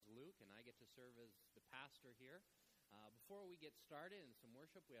as the pastor here. Before we get started in some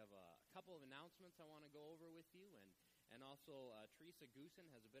worship, we have a couple of announcements I want to go over with you, and also Teresa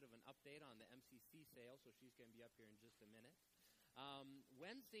Goosen has a bit of an update on the MCC sale, so she's going to be up here in just a minute.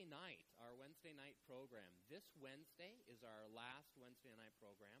 Wednesday night, our Wednesday night program. This Wednesday is our last Wednesday night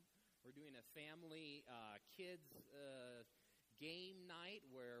program. We're doing a family kids game night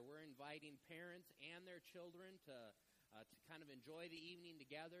where we're inviting parents and their children to kind of enjoy the evening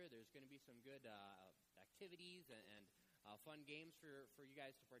together. There's going to be some good activities and fun games for you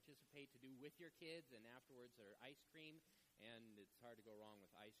guys to participate to do with your kids, and afterwards there's ice cream, and it's hard to go wrong with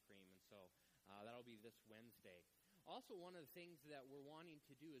ice cream, and so that'll be this Wednesday. Also, one of the things that we're wanting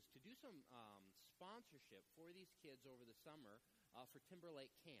to do is to do some sponsorship for these kids over the summer for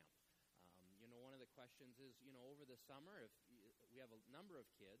Timberlake Camp. One of the questions is, over the summer, if we have a number of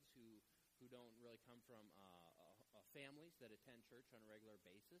kids who don't really come from families that attend church on a regular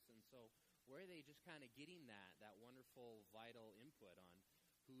basis, and so where are they just kind of getting that wonderful, vital input on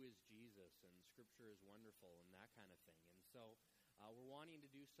who is Jesus and Scripture is wonderful and that kind of thing. And so we're wanting to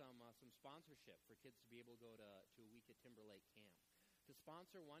do some sponsorship for kids to be able to go to a week at Timberlake Camp. To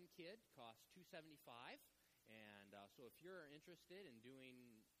sponsor one kid costs $275, and so if you're interested in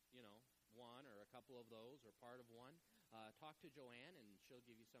doing, one or a couple of those or part of one, talk to Joanne and she'll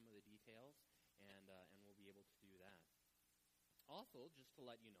give you some of the details, and we'll be able to do that. Also, just to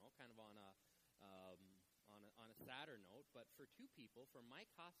let you know, kind of on a sadder note, but for two people, for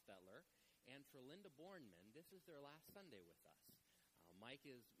Mike Hostetler and for Linda Bornman, this is their last Sunday with us. Mike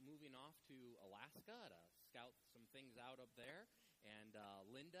is moving off to Alaska to scout some things out up there, and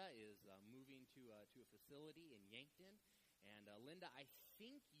Linda is moving to a facility in Yankton. And Linda, I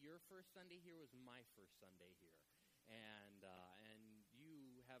think your first Sunday here was my first Sunday here, and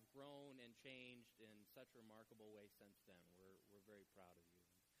you have grown and changed in such a remarkable way since then. We're very proud of you.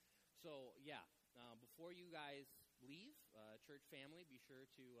 So before you guys leave, church family, be sure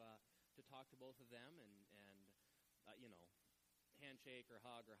to talk to both of them and handshake or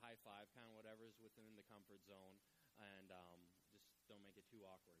hug or high five, kind of whatever is within the comfort zone, and just don't make it too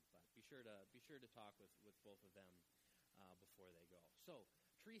awkward. But be sure to talk with both of them before they go. So,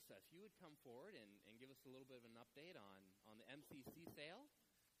 Teresa, if you would come forward and give us a little bit of an update on the MCC sale,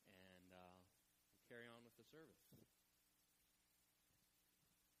 and we'll carry on with the service.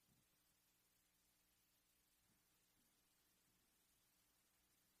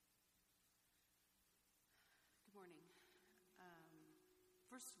 Good morning.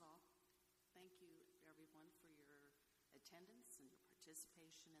 First of all, thank you, everyone, for your attendance and your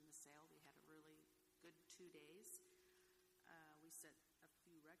participation in the sale. We had a really good 2 days. We set a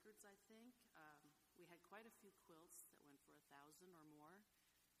few records, I think. We had quite a few quilts that went for $1,000 or more.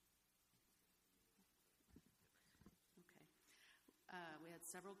 Okay. We had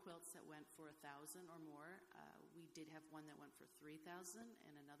several quilts that went for $1,000 or more. We did have one that went for $3,000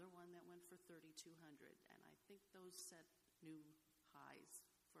 and another one that went for $3,200. And I think those set new highs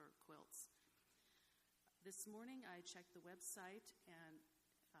for quilts. This morning I checked the website, and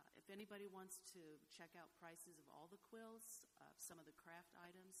if anybody wants to check out prices of all the quilts, some of the craft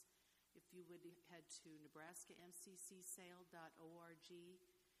items, if you would head to nebraskamccsale.org,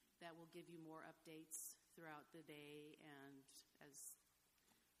 that will give you more updates throughout the day and as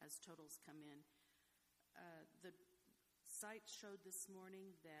totals come in. The site showed this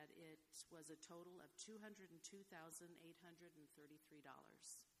morning that it was a total of $202,833.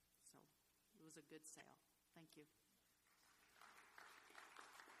 So it was a good sale. Thank you.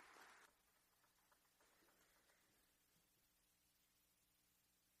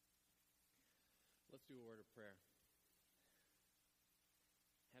 Let's do a word of prayer.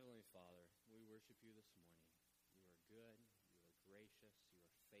 Heavenly Father, we worship you this morning. You are good, you are gracious, you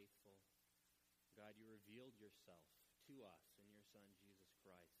are faithful. God, you revealed yourself to us in your Son, Jesus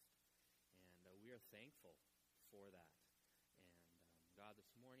Christ. And we are thankful for that. And God,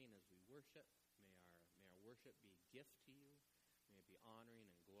 this morning as we worship, may our worship be a gift to you. May it be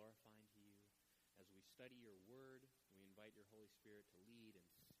honoring and glorifying to you. As we study your word, we invite your Holy Spirit to lead and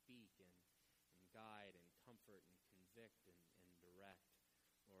speak and guide and comfort and convict and direct.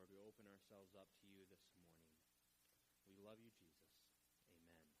 Lord, we open ourselves up to you this morning. We love you, Jesus.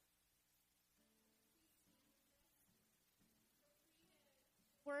 Amen.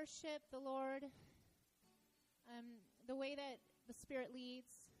 Worship the Lord the way that the Spirit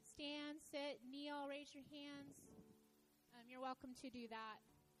leads. Stand, sit, kneel, raise your hands. You're welcome to do that.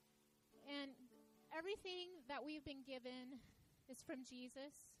 And everything that we've been given is from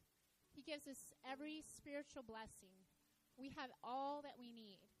Jesus. He gives us every spiritual blessing. We have all that we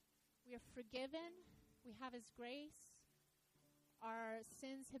need. We are forgiven. We have His grace. our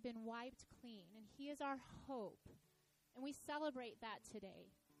sins have been wiped clean, and he is our hope. And we celebrate that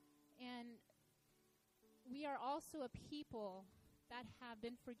today. And we are also a people that have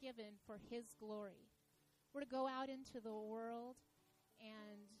been forgiven for his glory. We're to go out into the world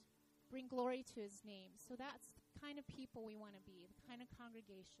and bring glory to his name. So that's the kind of people we want to be, the kind of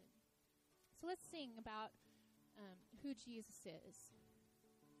congregation. So let's sing about who Jesus is.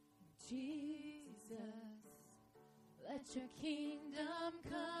 Jesus, let your kingdom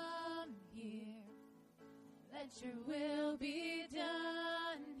come here. Let your will be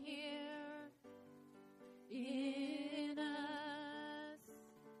done here in us.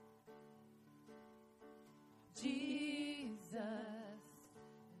 Jesus,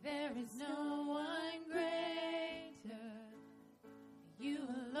 there is no one greater. You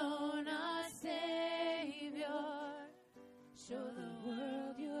alone are Savior. Show the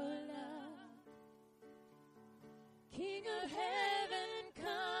world your love. King of heaven,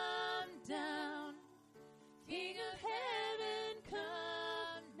 come down. King of heaven,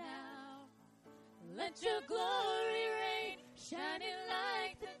 come now. Let your glory reign, shining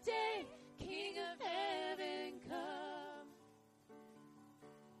like the day. King of heaven, come.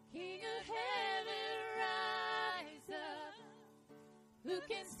 King of heaven, rise up. Who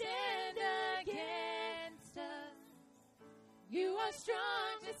can stand against us? You are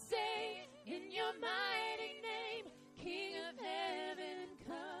strong to save in your mighty name. King of heaven,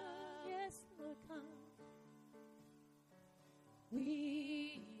 come. Yes, Lord, come.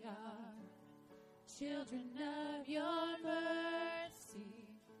 We are children of your mercy,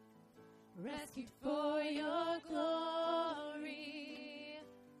 rescued for your glory.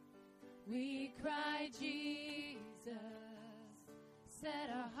 We cry, Jesus, set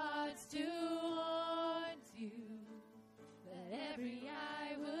our hearts towards you, that every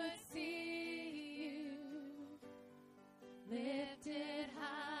eye would see you lifted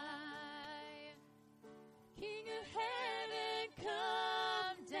high. King of heaven,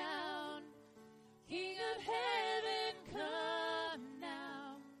 come down. King of heaven, come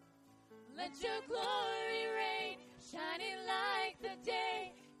now. Let your glory reign, shining like the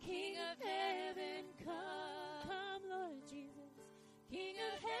day. King of heaven, come. Come, Lord Jesus. King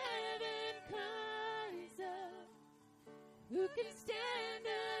of heaven, rise up. Who can stand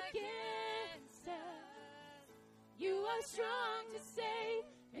against us? You are strong to save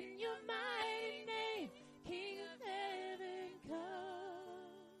in your mighty name. King of heaven, come.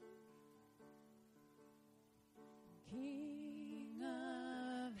 King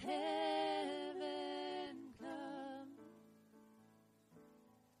of heaven, come.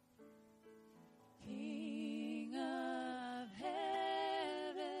 King of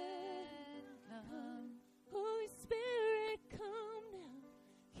heaven, come. Holy Spirit, come down.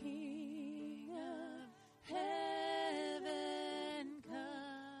 King of heaven,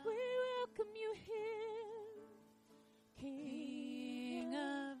 come. We welcome you here. King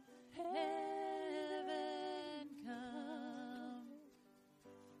of heaven, come.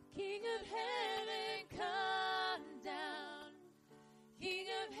 King of heaven, come down. King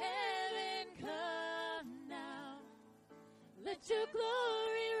of heaven, come now. Let your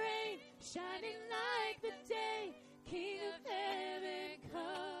glory reign, shining like the day. King of heaven,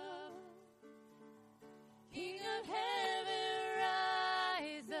 come. King of heaven,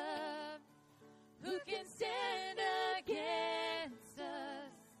 rise up. Who can stand against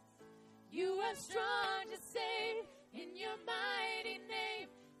us? You are strong to save in your mighty name.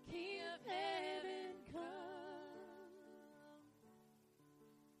 King of heaven, come.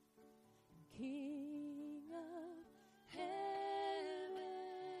 King of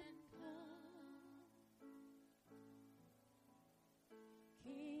heaven, come.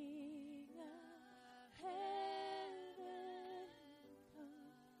 King of heaven,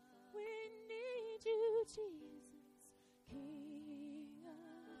 come. We need you, Jesus. King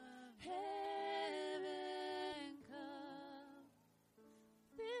of heaven, come.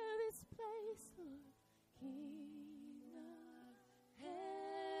 Fill this place, Lord. King of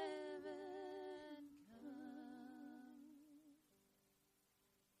heaven, come.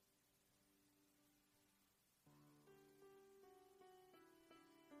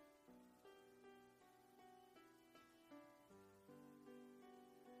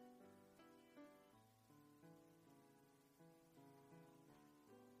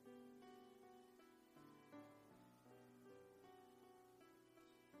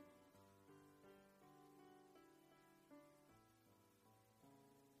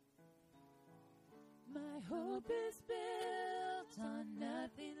 My hope is built on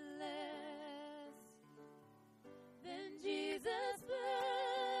nothing less than Jesus'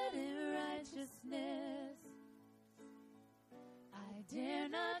 blood and righteousness. dare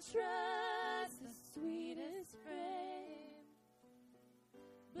not trust the sweetest frame,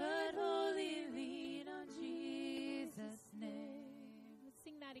 but wholly lean on Jesus' name. Let's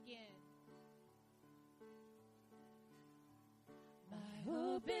sing that again. My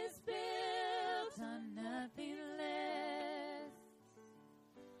hope is built on nothing less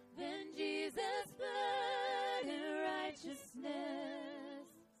than Jesus' blood and righteousness.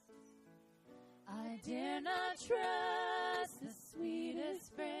 I dare not trust the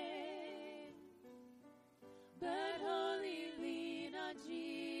sweetest frame, but wholly lean on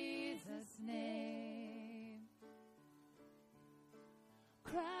Jesus' name.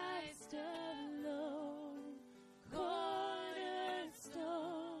 Christ alone,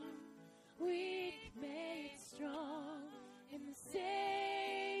 cornerstone, weak made strong in the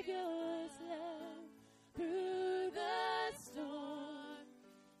Savior's love. Through the storm,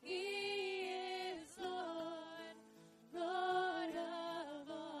 He is Lord, Lord of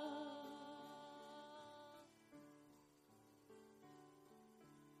all.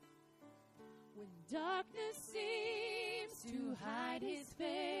 When darkness seems to hide His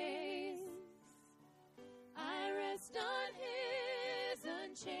face, I rest on His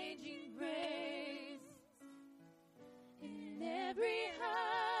unchanging grace. In every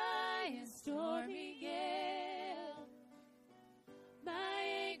high and stormy gale, my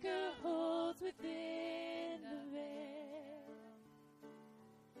anchor holds within the veil.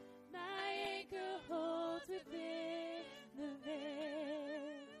 My anchor holds within the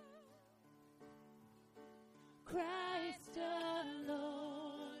veil. Christ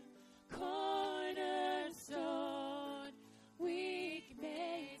alone, cornerstone, weak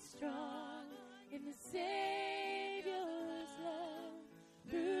made strong in the Savior's love.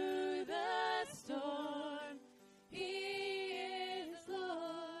 Through the storm, He is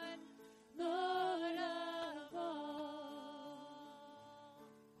Lord, Lord of all.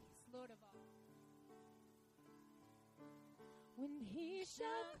 He's Lord of all. When He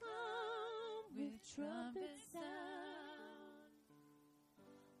shall come with trumpet sound,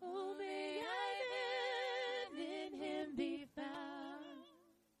 oh, may I then in Him be found,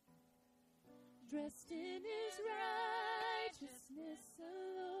 dressed in His righteousness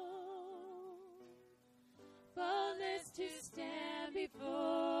alone, faultless to stand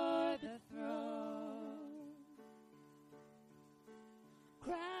before the throne.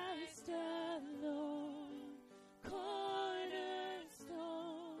 Christ alone,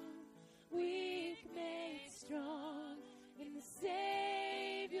 cornerstone, weak made strong in the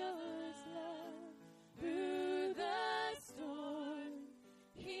Savior's love. Through the storm,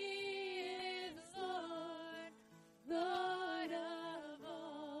 He is Lord, Lord of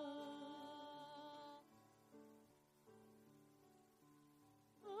all.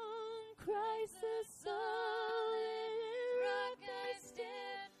 On Christ the solid rock I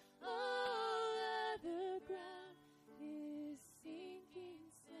stand, all other ground is sinking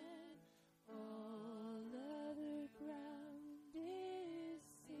sand. All other ground is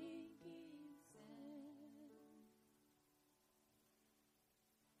sinking sand.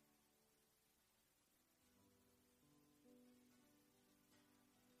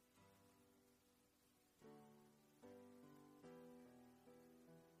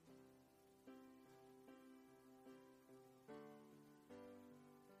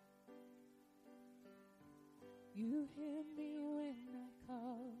 You hear me when I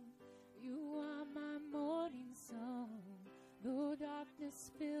call. You are my morning song. Though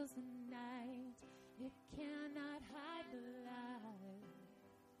darkness fills the night, it cannot hide the light.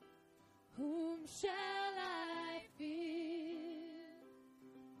 Whom shall I fear?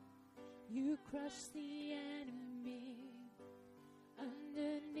 You crush the enemy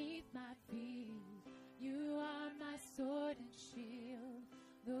underneath my feet. You are my sword and shield,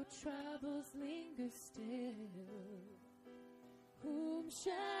 though troubles linger still. Whom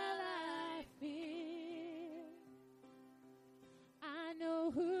shall I fear? I know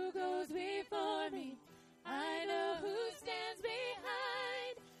who goes before me. I know who stands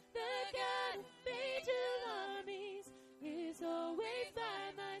behind. The God of angel armies is always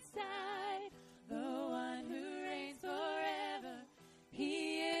by my side. The one who reigns forever,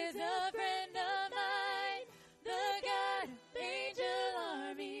 He is a friend of mine. The God of angel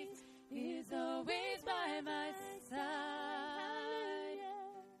armies is always by my side.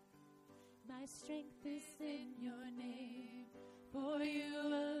 My strength is in your name, for you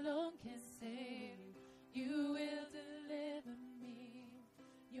alone can save.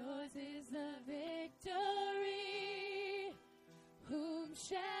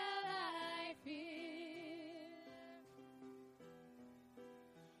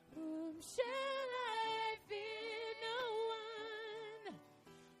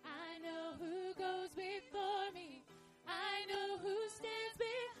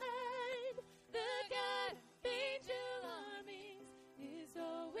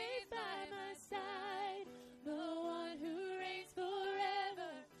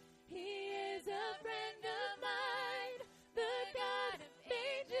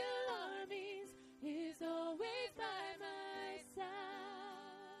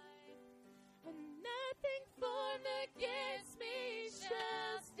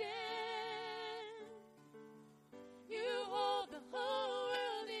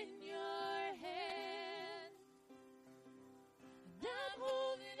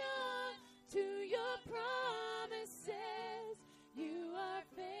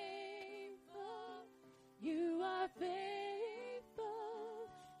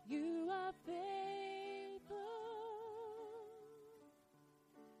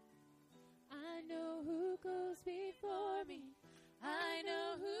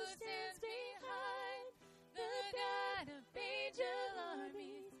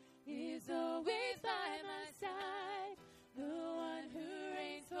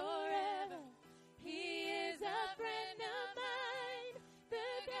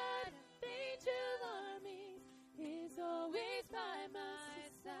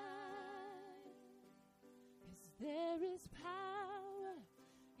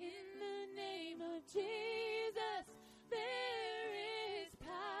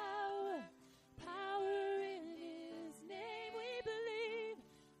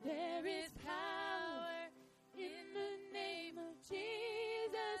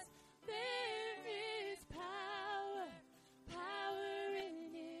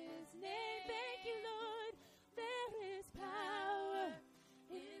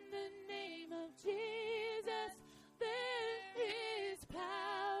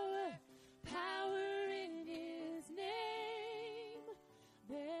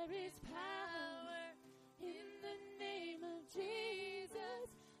 There is power in the name of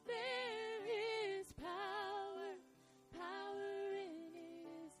Jesus. There is power, power in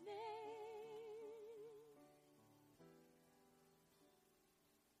his name.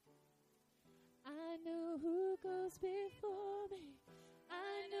 I know who goes before me.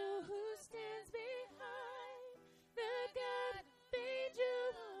 I know who stands behind. The God of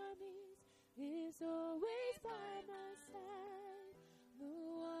angel armies is always by my side.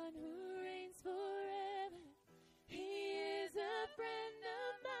 The one who reigns forever, he is a friend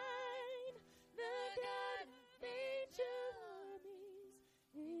of mine. The God of angel armies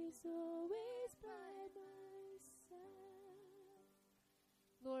is always by my side.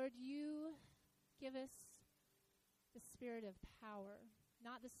 Lord, you give us the spirit of power,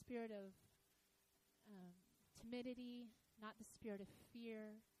 not the spirit of timidity, not the spirit of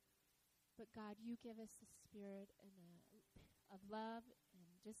fear, but God, you give us the spirit of love and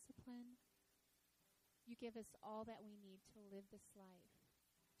discipline. You give us all that we need to live this life,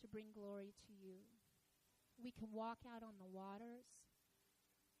 to bring glory to you. We can walk out on the waters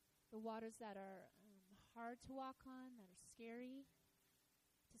that are hard to walk on, that are scary,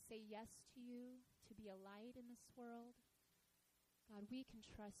 to say yes to you, to be a light in this world. God, we can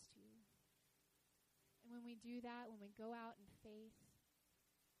trust you. And when we do that, when we go out in faith,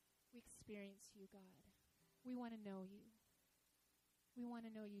 we experience you, God. We want to know you. We want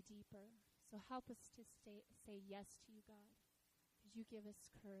to know you deeper. So help us to say yes to you, God, because you give us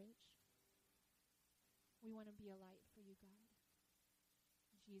courage. We want to be a light for you, God.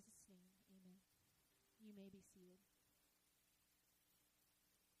 In Jesus' name, amen. You may be seated.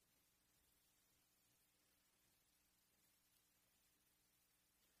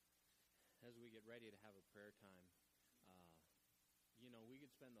 As we get ready to have a prayer time, we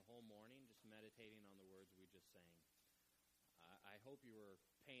could spend the whole morning just meditating on the words we just sang. I hope you were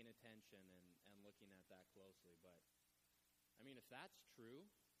paying attention and looking at that closely. But, if that's true,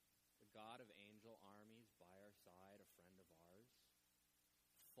 the God of angel armies by our side, a friend of ours,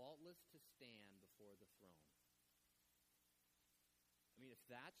 faultless to stand before the throne. If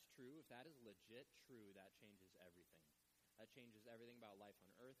that's true, if that is legit true, that changes everything. That changes everything about life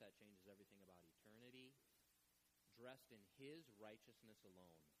on earth. That changes everything about eternity. Dressed in his righteousness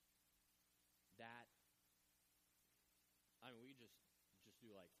alone. That, we just do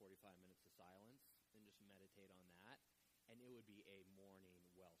like 45 minutes of silence and just meditate on that, and it would be a morning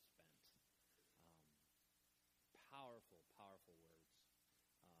well spent. Powerful, powerful words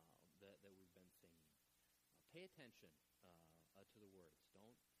that we've been singing. Pay attention to the words.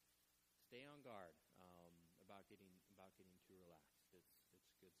 Don't stay on guard about getting too relaxed. It's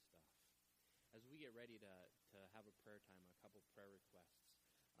good stuff. As we get ready to have a prayer time, a couple prayer requests.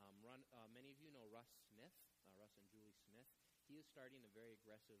 Many of you know Russ Smith, Russ and Julie Smith. He is starting a very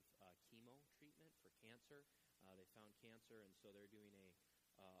aggressive chemo treatment for cancer. They found cancer, and so they're doing a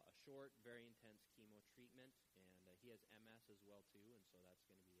short, very intense chemo treatment. And he has MS as well too, and so that's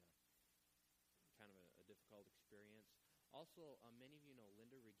going to be kind of a difficult experience. Also, many of you know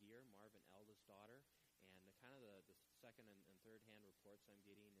Linda Regier, Marvin Elda's daughter, and the second and third-hand reports I'm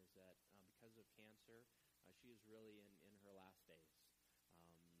getting is that because of cancer, she is really in her last days.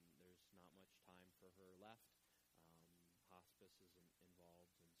 There's not much time for her left. Hospice is involved,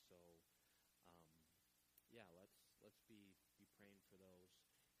 and so, let's be praying for those.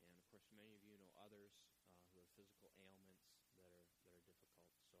 And of course, many of you know others who have physical ailments that are difficult.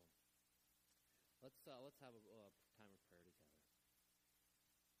 So, let's have a time of prayer together.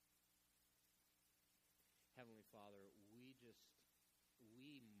 Heavenly Father, we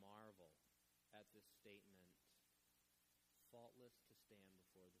marvel at this statement, faultless to stand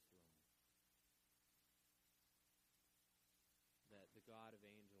before the throne. That the God of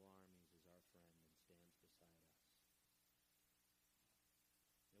angel armies is our friend and stands beside us.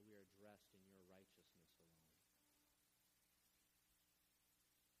 That we are dressed in your righteousness alone.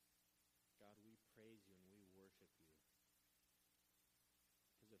 God, we praise you and we worship you.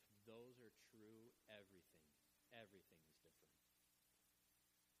 Because if those are true, everything is different.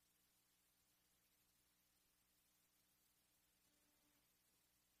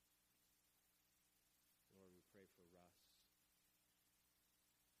 Lord, we pray for Russ.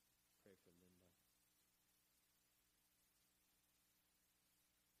 Pray for Linda.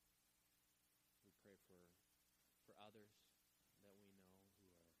 We pray for others that we know who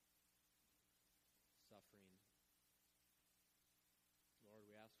are suffering. Lord,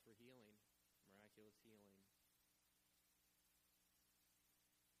 we ask for healing, miraculous healing.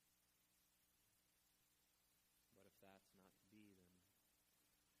 But if that's not to be, then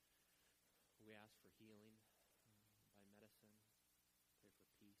we ask for healing by medicine. Pray for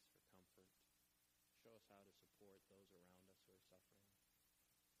peace. how to support those around us who are suffering.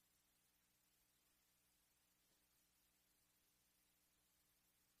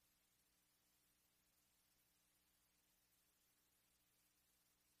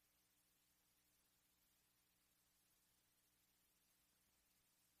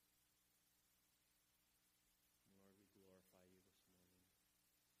 Lord, we glorify you this morning.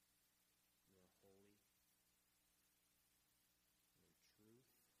 You are holy. You are truth. You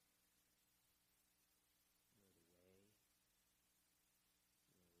are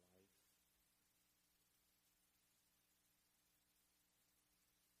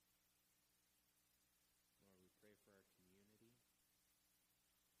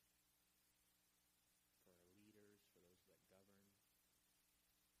the way. You are life.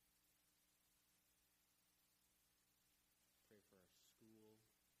 Lord, we pray for our community,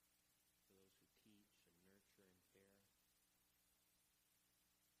 for our leaders, for those that govern.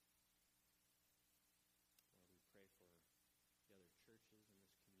 Pray for our school, for those who teach and nurture and care. Lord, we pray for the other churches in this community.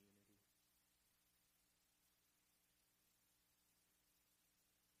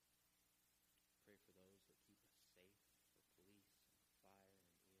 Pray for those that keep us safe, for police and fire and EMS.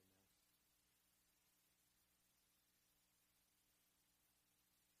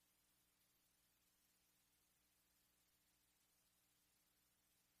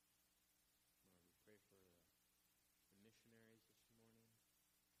 Lord, we pray for the missionaries this morning,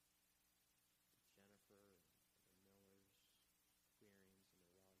 Jennifer and the Millers, Queerings and the Augusts.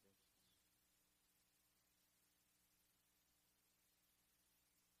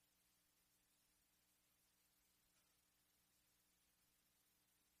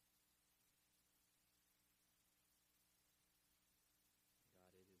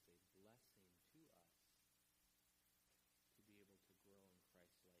 God, it is a blessing to us to be able to grow in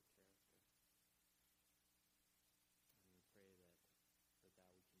Christ-like character. And we pray that would continue to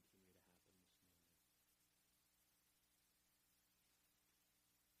happen this morning. We love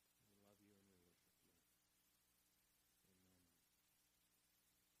you and we worship you. Amen.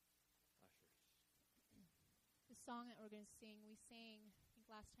 Ushers. The song that we're going to sing, I think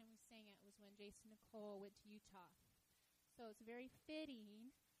last time we sang it was when Jason Nicole went to Utah. So it's very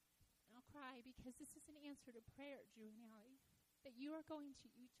fitting, and I'll cry because this is an answer to prayer, Drew and Allie, that you are going to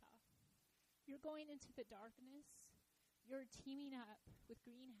Utah. You're going into the darkness. You're teaming up with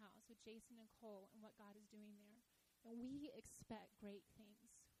Greenhouse, with Jason Nicole, and what God is doing there. And we expect great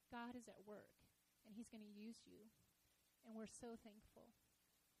things. God is at work, and he's going to use you. And we're so thankful.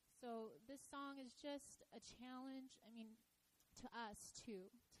 So this song is just a challenge, to us too,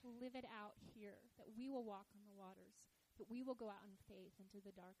 to live it out here, that we will walk on the waters, that we will go out in faith into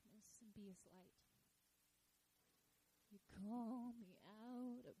the darkness and be his light. You call me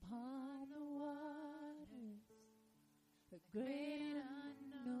out upon the waters, the great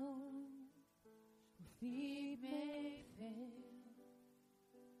unknown, where feet may fail.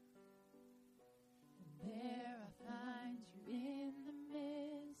 And there I find you in the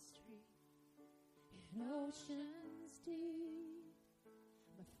mystery, in oceans deep,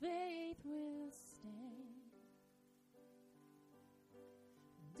 my faith will stand.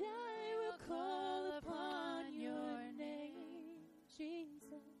 And I will call upon your name,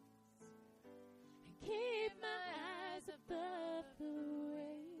 Jesus, and keep my eyes above the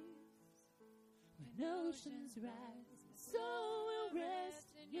waves. When oceans rise, my soul will rest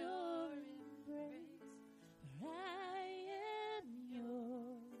in your embrace. For I am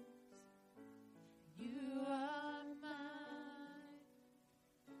yours, you are mine.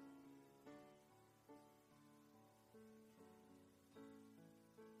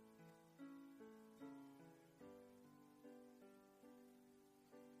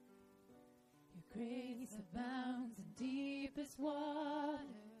 Your grace abounds in deepest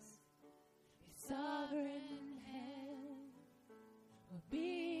waters. Your sovereign hand will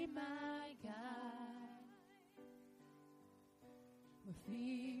be my guide. Where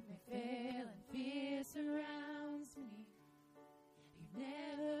feet may fail and fear surrounds me, you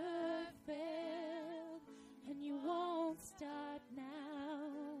never failed, and you won't start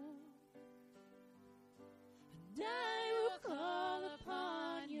now. And I will call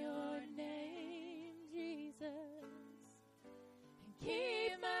upon your name, Jesus, and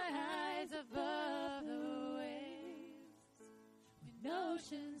keep my eyes above the waves. When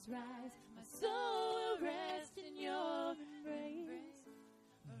oceans rise, my soul will rest in your embrace.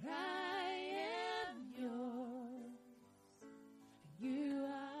 For I am yours, and you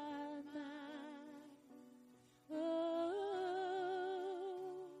are mine. Oh,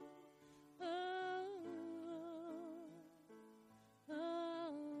 oh,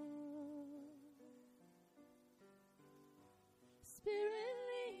 oh. Spirit,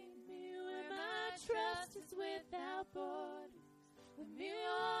 lead me where my trust trust is without borders. Let me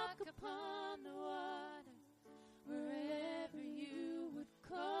walk upon the waters wherever you would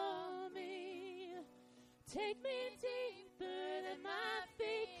call me. Take me deeper than my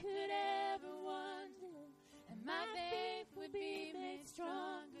feet could ever wander, and my faith would be made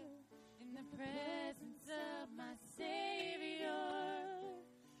stronger in the presence of my Savior.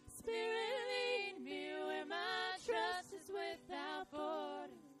 Spirit, lead me where my trust is without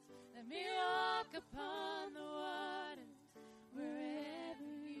borders. Let me walk upon the waters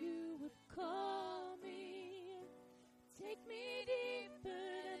wherever you would call me. Take me deeper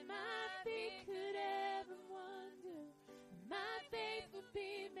than my feet could ever wander, and my faith would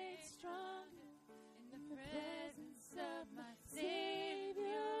be made stronger in the presence of my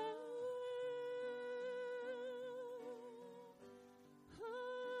Savior.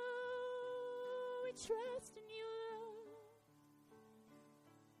 Oh, we trust in you, Lord.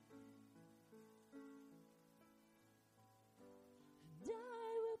 And I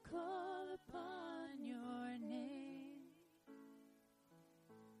will call upon your name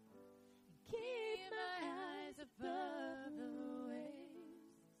and keep my eyes above the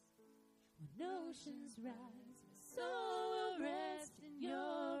waves. When oceans rise, my soul will rest in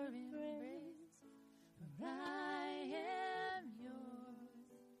your embrace, for I am yours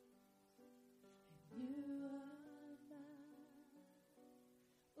and you are mine.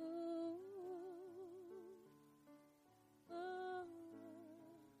 Oh, oh,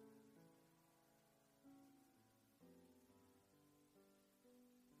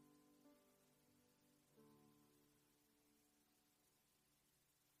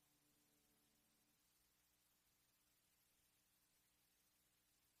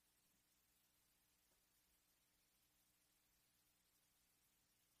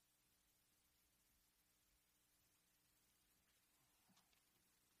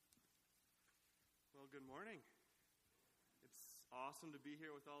 Well, good morning. It's awesome to be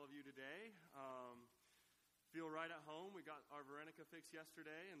here with all of you today. Feel right at home. We got our Veronica fix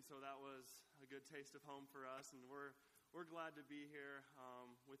yesterday, and so that was a good taste of home for us. And we're glad to be here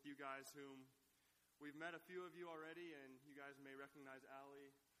with you guys, whom we've met a few of you already, and you guys may recognize Allie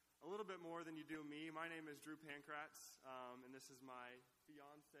a little bit more than you do me. My name is Drew Pankratz, and this is my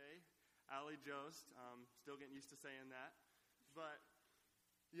fiance, Allie Jost. Still getting used to saying that, but.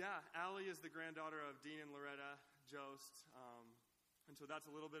 Yeah, Allie is the granddaughter of Dean and Loretta Jost, and so that's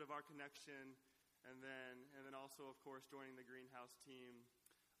a little bit of our connection, and then also, of course, joining the Greenhouse team.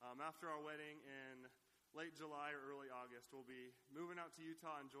 After our wedding in late July or early August, we'll be moving out to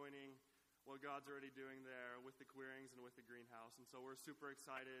Utah and joining what God's already doing there with the Queerings and with the Greenhouse, and so we're super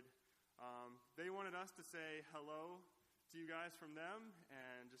excited. They wanted us to say hello to you guys from them,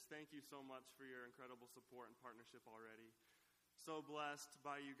 and just thank you so much for your incredible support and partnership already. So blessed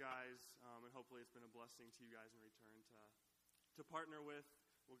by you guys, and hopefully it's been a blessing to you guys in return to partner with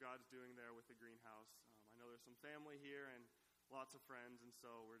what God's doing there with the Greenhouse. I know there's some family here and lots of friends, and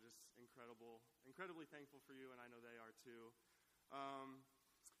so we're just incredibly thankful for you, and I know they are too.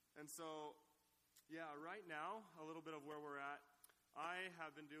 And so, yeah, right now, a little bit of where we're at. I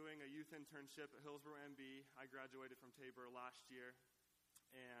have been doing a youth internship at Hillsboro MB. I graduated from Tabor last year,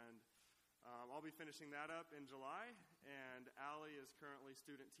 and I'll be finishing that up in July, and Allie is currently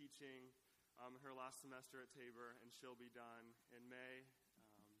student teaching her last semester at Tabor, and she'll be done in May,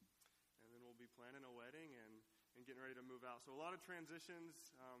 and then we'll be planning a wedding and getting ready to move out. So a lot of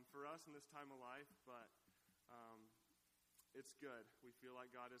transitions for us in this time of life, but it's good. We feel like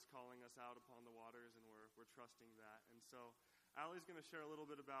God is calling us out upon the waters, and we're trusting that. And so Allie's going to share a little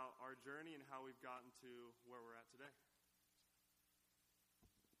bit about our journey and how we've gotten to where we're at today.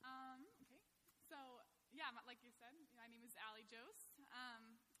 Okay. So, yeah, like you said, my name is Allie Jost.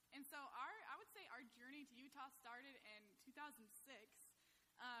 And so I would say our journey to Utah started in 2006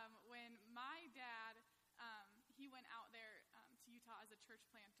 when my dad, he went out there to Utah as a church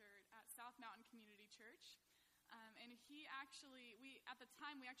planter at South Mountain Community Church. And he actually, at the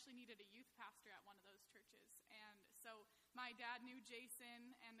time, we actually needed a youth pastor at one of those churches. And so my dad knew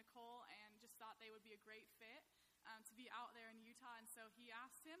Jason and Nicole and just thought they would be a great fit to be out there in Utah. And so he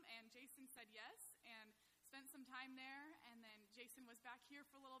asked him, and Jason said yes, and spent some time there. And then Jason was back here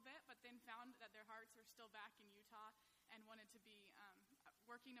for a little bit, but then found that their hearts were still back in Utah and wanted to be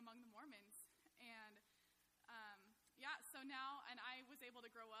working among the Mormons. And so now, and I was able to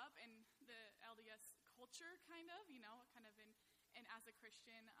grow up in the LDS culture, kind of in as a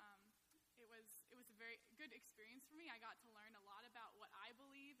Christian. It was a very good experience for me. I got to learn a lot about what I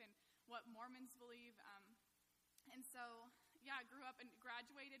believe and what Mormons believe. And so, I grew up and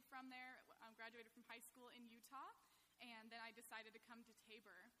graduated from there, graduated from high school in Utah, and then I decided to come to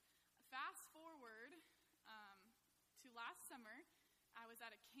Tabor. Fast forward last summer, I was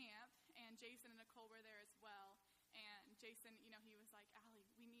at a camp, and Jason and Nicole were there as well. And Jason, he was like, Allie,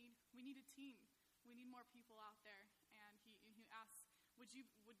 we need a team. We need more people out there. And he asked,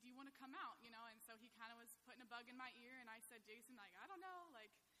 do you want to come out? And so he kind of was putting a bug in my ear, and I said, Jason, I don't know,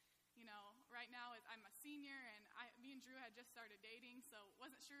 right now I'm a senior, and me and Drew had just started dating, so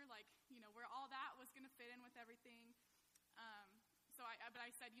wasn't sure, where all that was going to fit in with everything. But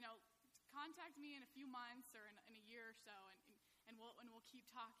I said, contact me in a few months or in a year or so, and we'll keep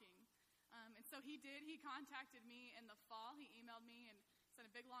talking. And so he did. He contacted me in the fall. He emailed me and sent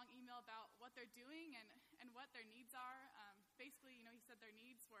a big, long email about what they're doing and what their needs are. Basically, he said their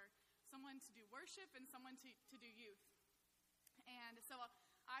needs were someone to do worship and someone to do youth. And so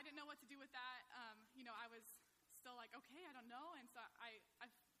I didn't know what to do with that. I was still like, okay, I don't know. And so I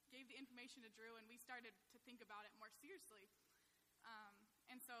gave the information to Drew, and we started to think about it more seriously.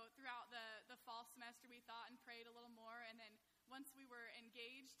 And so throughout the fall semester, we thought and prayed a little more. And then once we were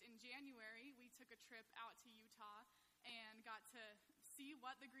engaged in January, we took a trip out to Utah and got to see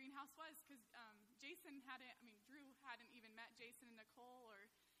what the greenhouse was, because Drew hadn't even met Jason and Nicole or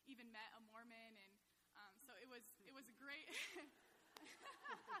even met a Mormon. And so it was a great...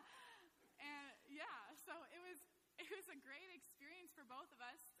 And yeah, so it was a great experience for both of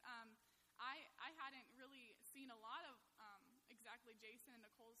us. I hadn't really seen a lot of exactly Jason and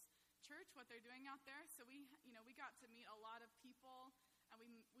Nicole's church, what they're doing out there. So we got to meet a lot of people, and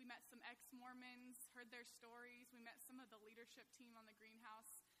we met some ex-Mormons, heard their stories. We met some of the leadership team on the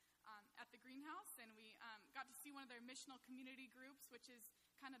greenhouse at the greenhouse, and we got to see one of their missional community groups, which is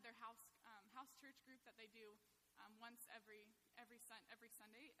kind of their house church group that they do once every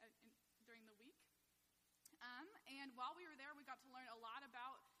Sunday during the week. And while we were there, we got to learn a lot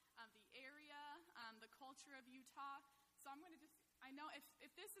about the area, the culture of Utah. So I'm going to I know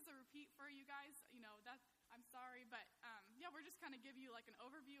if this is a repeat for you guys, I'm sorry, but we're just kind of give you like an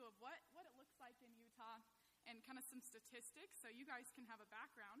overview of what it looks like in Utah and kind of some statistics so you guys can have a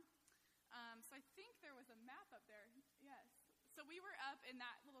background. So I think there was a map up there. Yes. So we were up in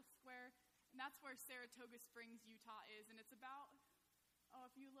that little square, and that's where Saratoga Springs, Utah is, and it's about,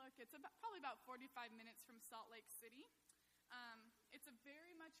 if you look, it's probably about 45 minutes from Salt Lake City. It's a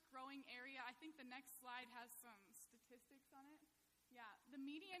very much growing area. I think the next slide has some statistics on it. Yeah, the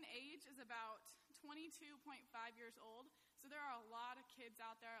median age is about 22.5 years old, so there are a lot of kids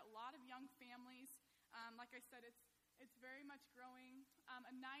out there, a lot of young families. Like I said, it's very much growing.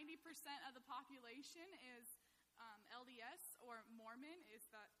 90% of the population is LDS or Mormon.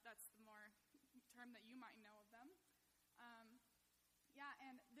 That's the more term that you might know of them.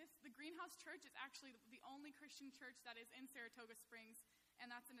 And the Greenhouse Church is actually the only Christian church that is in Saratoga Springs,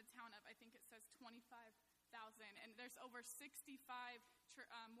 and that's in a town of, I think it says 25,000. And there's over 65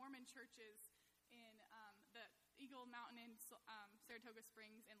 Mormon churches in the Eagle Mountain, Saratoga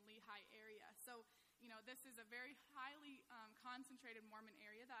Springs, and Lehigh area. So, this is a very highly concentrated Mormon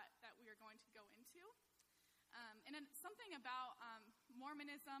area that we are going to go into. And then something about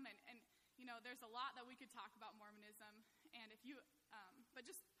Mormonism, and there's a lot that we could talk about Mormonism. And but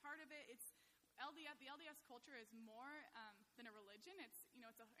just part of it, it's LDS. The LDS culture is more than a religion. It's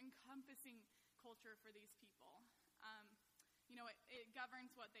it's an encompassing culture for these people. It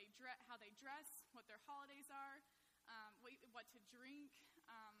governs what they how they dress, what their holidays are, what to drink,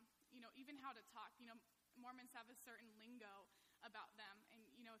 even how to talk. Mormons have a certain lingo about them, and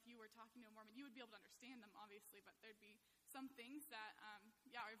if you were talking to a Mormon, you would be able to understand them, obviously, but there'd be some things that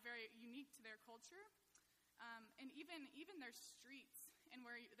are very unique to their culture. And even their streets and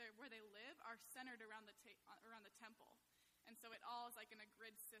where they live are centered around the temple, and so it all is like in a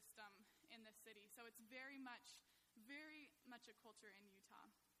grid system in the city. So it's very much a culture in Utah.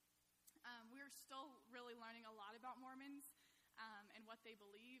 We're still really learning a lot about Mormons and what they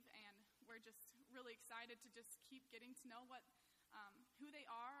believe, and we're just really excited to just keep getting to know who they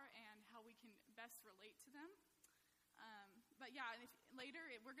are and how we can best relate to them. But later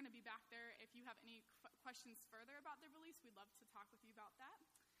we're going to be back there. If you have any questions further about their beliefs, we'd love to talk with you about that.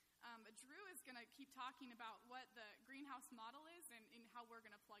 But Drew is going to keep talking about what the greenhouse model is and how we're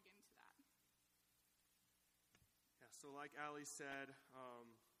going to plug into that. Yeah, so like Allie said,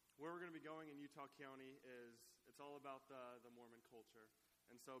 where we're going to be going in Utah County it's all about the Mormon culture.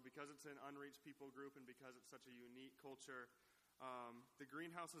 And so because it's an unreached people group and because it's such a unique culture, the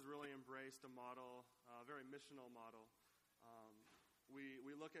greenhouse has really embraced a model, a very missional model.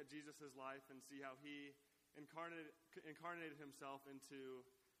 We look at Jesus' life and see how he incarnated himself into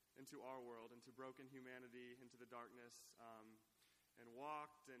our world, into broken humanity, into the darkness, and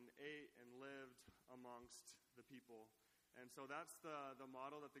walked and ate and lived amongst the people. And so that's the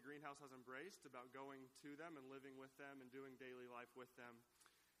model that the Greenhouse has embraced, about going to them and living with them and doing daily life with them.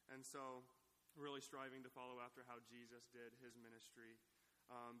 And so really striving to follow after how Jesus did his ministry.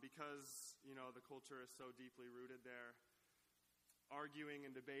 Because, the culture is so deeply rooted there, arguing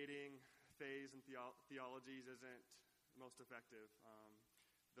and debating faiths and theologies isn't most effective.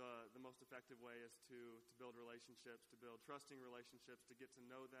 The most effective way is to build relationships, to build trusting relationships, to get to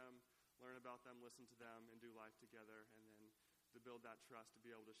know them, learn about them, listen to them, and do life together, and then to build that trust, to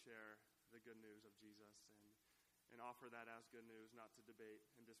be able to share the good news of Jesus and offer that as good news, not to debate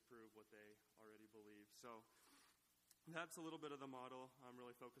and disprove what they already believe. So that's a little bit of the model. I'm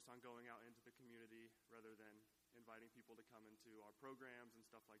really focused on going out into the community rather than inviting people to come into our programs and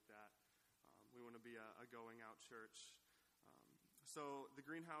stuff like that. We want to be a going out church. So the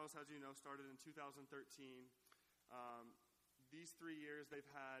Greenhouse, as you know, started in 2013. These 3 years, they've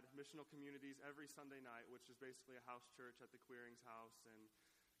had missional communities every Sunday night, which is basically a house church at the Queering's house. And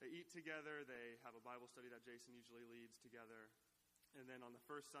they eat together. They have a Bible study that Jason usually leads together. And then on the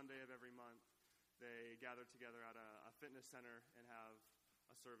first Sunday of every month, they gather together at a fitness center and have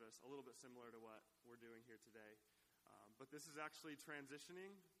a service a little bit similar to what we're doing here today. But this is actually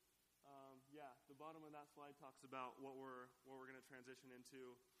transitioning. The bottom of that slide talks about what we're going to transition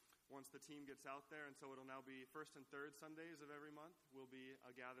into once the team gets out there. And so it'll now be first and third Sundays of every month. We'll be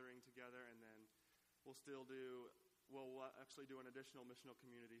a gathering together, and then we'll actually do an additional missional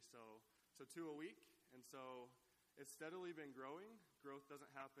community. So 2 a week. And so it's steadily been growing. Growth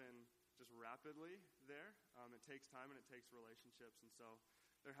doesn't happen just rapidly there. It takes time and it takes relationships. And so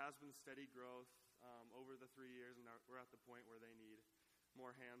there has been steady growth over the 3 years, and we're at the point where they need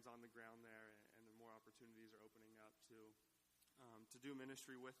more hands on the ground there, and more opportunities are opening up to do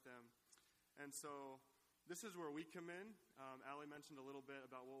ministry with them. And so this is where we come in. Allie mentioned a little bit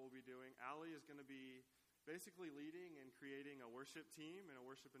about what we'll be doing. Allie is going to be basically leading and creating a worship team and a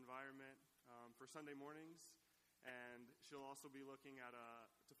worship environment for Sunday mornings. And she'll also be looking at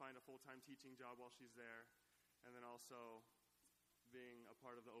to find a full-time teaching job while she's there, and then also being a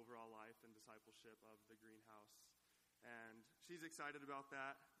part of the overall life and discipleship of the Greenhouse. And she's excited about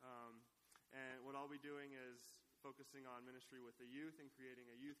that. And what I'll be doing is focusing on ministry with the youth and creating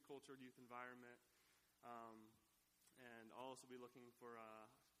a youth culture, youth environment. And I'll also be looking for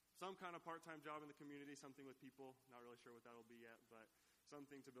some kind of part-time job in the community, something with people. Not really sure what that'll be yet, but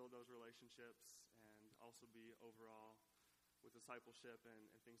something to build those relationships and also be overall with discipleship and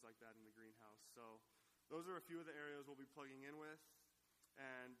things like that in the Greenhouse. So those are a few of the areas we'll be plugging in with.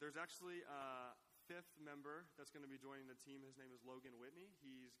 And there's actually a fifth member that's going to be joining the team. His name is Logan Whitney.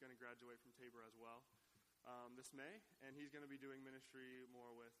 He's going to graduate from Tabor as well this May, and he's going to be doing ministry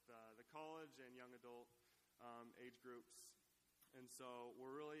more with the college and young adult age groups. And so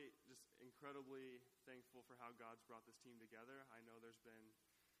we're really just incredibly thankful for how God's brought this team together. I know there's been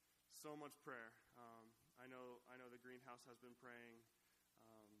so much prayer. I know the Greenhouse has been praying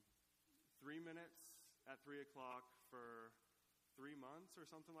 3 minutes at 3 o'clock for 3 months or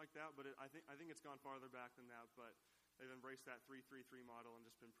something like that. But I think it's gone farther back than that. But they've embraced that 3-3-3 model and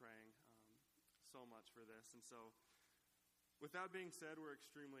just been praying so much for this. And so with that being said, we're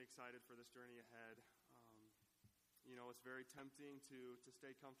extremely excited for this journey ahead. It's very tempting to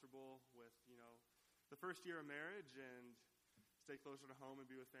stay comfortable with, the first year of marriage and stay closer to home and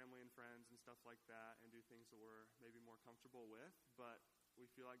be with family and friends and stuff like that and do things that we're maybe more comfortable with. But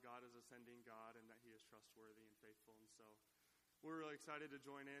we feel like God is a sending God and that he is trustworthy and faithful. And so we're really excited to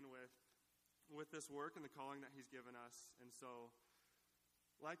join in with this work and the calling that he's given us. And so,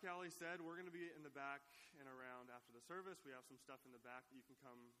 like Allie said, we're going to be in the back and around after the service. We have some stuff in the back that you can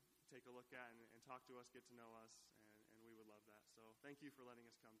come take a look at and talk to us, get to know us, and we would love that. So thank you for letting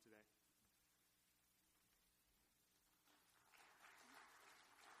us come today.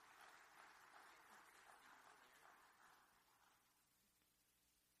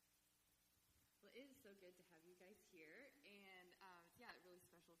 Well, it is so good to have you guys here, and really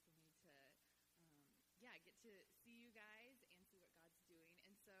special for me to get to see you guys and see what God's doing.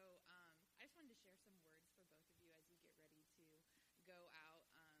 And so I just wanted to share some words for both of you as you get ready to go out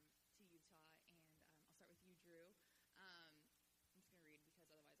to Utah. And I'll start with you, Drew. I'm just going to read because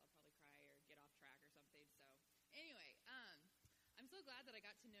otherwise I'll probably cry or get off track or something. So anyway, I'm so glad that I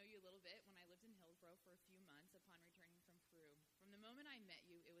got to know you a little bit when I lived in Hillsborough for a few months upon returning from Peru. From the moment I met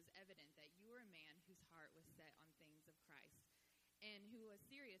you, it was evident that you were a man whose heart was set on things of Christ and who was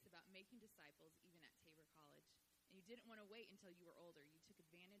serious about making disciples even at Tabor College. And you didn't want to wait until you were older. You took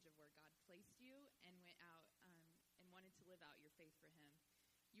advantage of where God placed you and went out and wanted to live out your faith for him.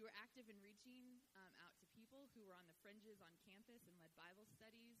 You were active in reaching out to people who were on the fringes on campus and led Bible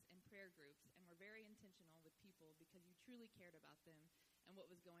studies and prayer groups and were very intentional with people because you truly cared about them and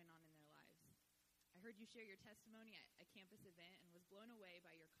what was going on in their lives. I heard you share your testimony at a campus event and was blown away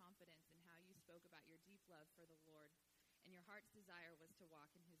by your confidence in how you spoke about your deep love for the Lord, and your heart's desire was to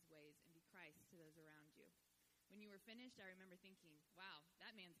walk in his ways and be Christ to those around you. When you were finished, I remember thinking, wow,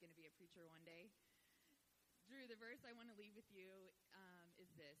 that man's going to be a preacher one day. Drew, the verse I want to leave with you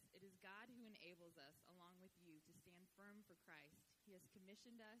is this. It is God who enables us, along with you, to stand firm for Christ. He has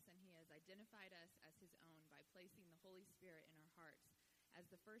commissioned us and he has identified us as his own by placing the Holy Spirit in our hearts as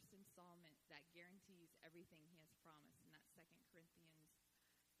the first installment that guarantees everything he has promised. And that's 2 Corinthians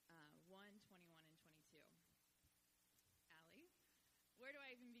 1, 21 and 22. Allie, where do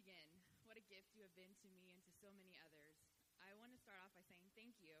I even begin? What a gift you have been to me and to so many others. I want to start off by saying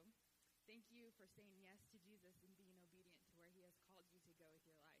thank you. Thank you for saying yes to Jesus and being obedient to where he has called you to go with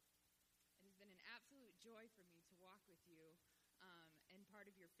your life. It has been an absolute joy for me to walk with you and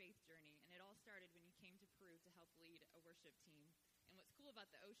part of your faith journey. And it all started when you came to Peru to help lead a worship team. And what's cool about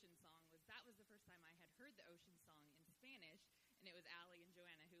the Ocean Song was that was the first time I had heard the Ocean Song in Spanish, and it was Allie and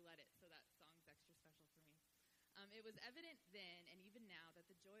Joanna who led it, so that song's extra special for me. It was evident then and even now that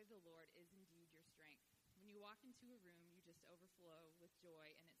the joy of the Lord is indeed your strength. When you walk into a room, you just overflow with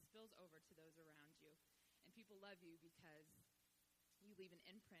joy, and it spills over to those around you. And people love you because you leave an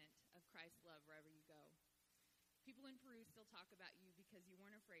imprint of Christ's love wherever you go. People in Peru still talk about you because you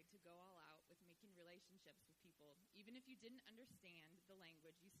weren't afraid to go all out with making relationships with people. Even if you didn't understand the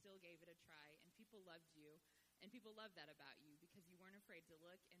language, you still gave it a try, and people loved you. And people love that about you because you weren't afraid to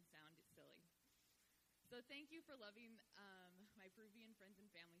look and sound silly. So thank you for loving my Peruvian friends and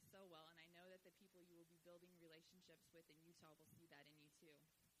family so well, and I know that the people you will be building relationships with in Utah will see that in you too.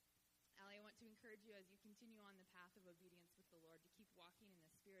 Allie, I want to encourage you as you continue on the path of obedience with the Lord to keep walking in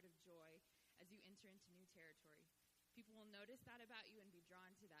the spirit of joy as you enter into new territory. People will notice that about you and be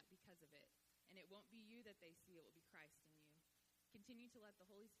drawn to that because of it. And it won't be you that they see, it will be Christ in you. Continue to let the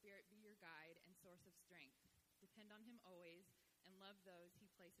Holy Spirit be your guide and source of strength. Depend on him always and love those he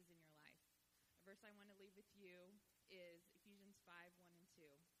places in your life. A verse I want to leave with you is Ephesians 5, 1 and 2.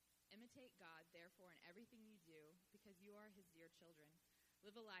 Imitate God, therefore, in everything you do, because you are his dear children.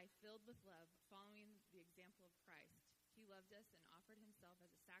 Live a life filled with love, following the example of Christ. He loved us and offered himself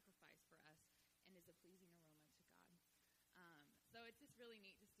as a sacrifice for us and is a pleasing aroma to God. So it's just really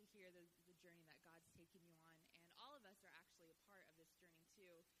neat just to hear the journey that God's taken you on. And all of us are actually a part of this journey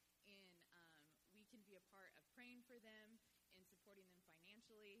too. And we can be a part of praying for them and supporting them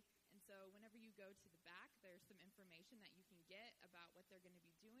financially. And so whenever you go to the back, there's some information that you can get about what they're going to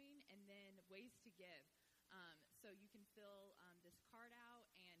be doing and then ways to give. So you can fill this card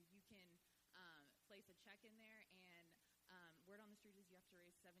out and you can place a check in there. And word on the street is you have to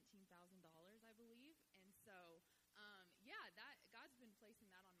raise $17,000, I believe. And so, that God's been placing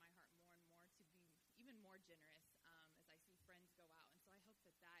that on my heart more and more to be even more generous as I see friends go out. And so I hope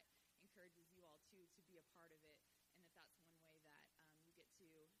that that encourages you all too to be a part of it, and that that's one way that you get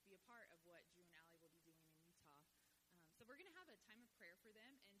to be a part of what Drew and Allie will be doing in Utah. So we're going to have a time of prayer for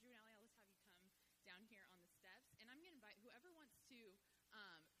them, and Drew and Allie, I'll just have you come down here on the steps, and I'm going to invite whoever wants to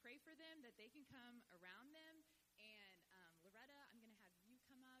pray for them that they can come around them. And Loretta, I'm going to have you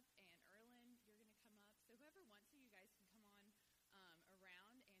come up, and Erlen, you're going to come up. So whoever wants to, you guys can come on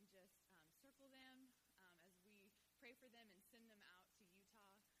around and just circle them as we pray for them and send them out to Utah.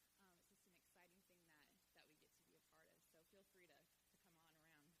 It's just an exciting thing that we get to be a part of. So feel free to come on around.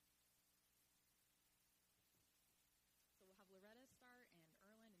 So we'll have Loretta start and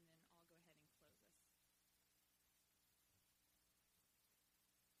Erlen, and then I'll go ahead and close us.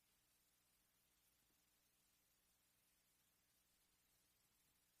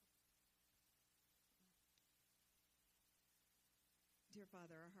 Dear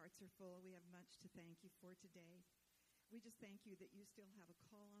Father, our hearts are full. We have much to thank you for today. We just thank you that you still have a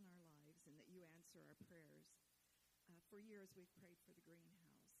call on our lives and that you answer our prayers. For years, we've prayed for the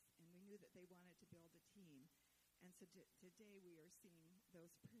greenhouse, and we knew that they wanted to build a team. And so today we are seeing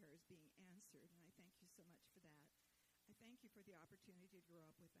those prayers being answered, and I thank you so much for that. I thank you for the opportunity to grow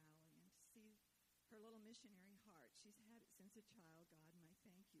up with Allie and to see her little missionary heart. She's had it since a child, God, and I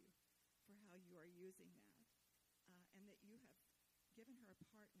thank you for how you are using that, and that you have given her a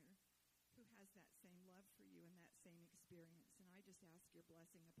partner who has that same love for you and that same experience. And I just ask your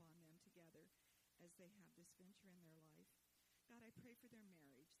blessing upon them together as they have this venture in their life. God, I pray for their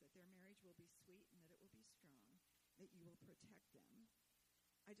marriage, that their marriage will be sweet and that it will be strong, that you will protect them.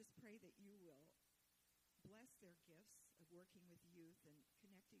 I just pray that you will bless their gifts of working with youth and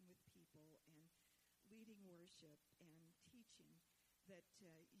connecting with people and leading worship and teaching, that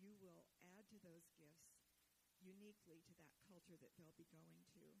you will add to those gifts uniquely to that culture that they'll be going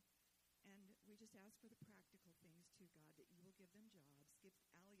to. And we just ask for the practical things too, God, that you will give them jobs. Give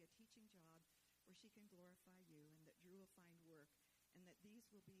Allie a teaching job where she can glorify you, and that Drew will find work, and that these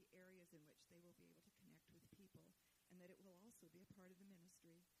will be areas in which they will be able to connect with people, and that it will also be a part of the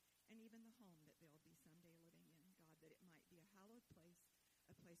ministry, and even the home that they'll be someday living in, God, that it might be a hallowed place,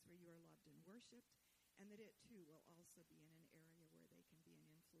 a place where you are loved and worshipped, and that it too will also be in an area where they can be an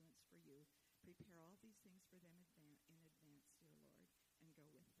influence for you. Prepare all these things for them in advance, dear Lord, and go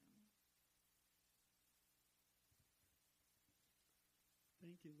with them.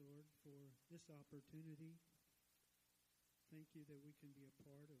 Thank you, Lord, for this opportunity. Thank you that we can be a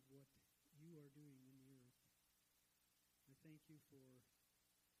part of what you are doing in the earth. I thank you for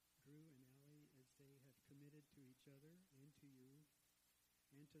Drew and Allie as they have committed to each other and to you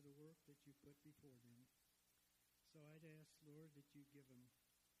and to the work that you put before them. So I'd ask, Lord, that you give them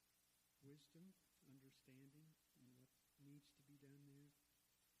wisdom, understanding, and what needs to be done there.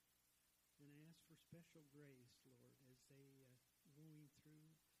 And I ask for special grace, Lord, as they going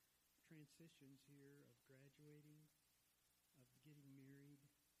through transitions here of graduating, of getting married,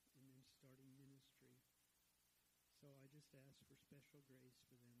 and then starting ministry. So I just ask for special grace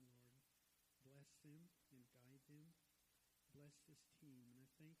for them, Lord. Bless them and guide them. Bless this team. And I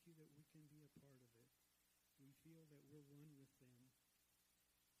thank you that we can be a part of it. We feel that we're one with them.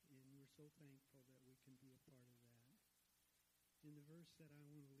 And we're so thankful that we can be a part of that. And the verse that I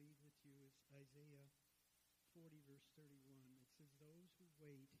want to lead with you is Isaiah 40, verse 31. It says, "Those who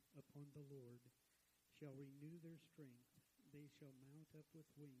wait upon the Lord shall renew their strength. They shall mount up with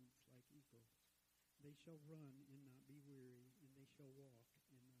wings like eagles. They shall run and not be weary, and they shall walk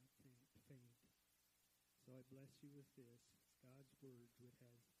and not faint." So I bless you with this. It's God's word which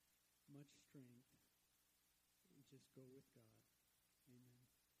has much strength. And just go with God.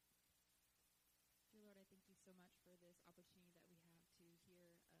 Amen. Dear Lord, I thank you so much for this opportunity that we have to hear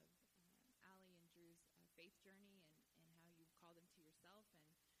of Allie and Drew's faith journey, and how you've called them to yourself,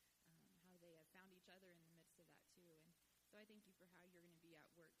 and how they have found each other in the midst of that too. And so I thank you for how you're going to be at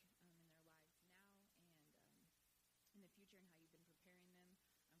work in their lives now and in the future, and how you've been preparing them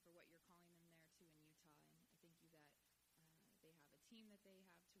for what you're calling them there to in Utah. And I thank you that they have a team that they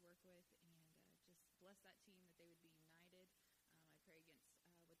have to work with, and just bless that team, that they would be united. I pray against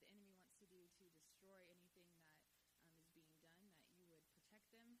what the enemy wants to do to destroy anything that is being done, that you would protect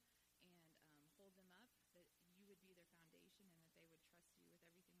them and hold them up, that you would be their foundation, and that they would trust you with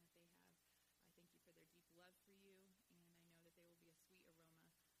everything that they have. I thank you for their deep love for you, and I know that they will be a sweet aroma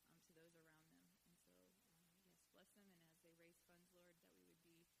to those around them. And so, yes, bless them, and as they raise funds, Lord, that we would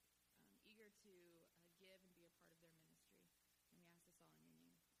be eager to give and be a part of their ministry. And we ask this all in your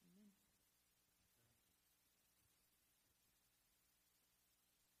name. Amen.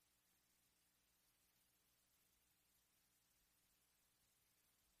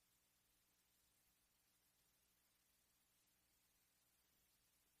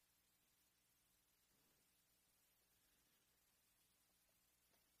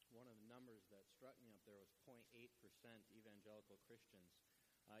 One of the numbers that struck me up there was 0.8% evangelical Christians.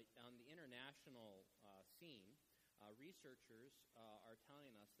 On the international scene, researchers are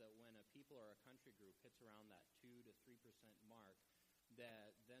telling us that when a people or a country group hits around that 2 to 3% mark,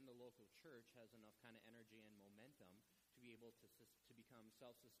 that then the local church has enough kind of energy and momentum to be able to become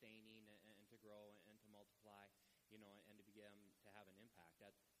self-sustaining and to grow and to multiply, and to begin to have an impact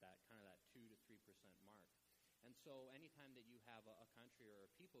at that kind of that 2 to 3% mark. And so anytime that you have a country or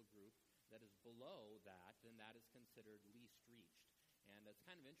a people group that is below that, then that is considered least reached. And it's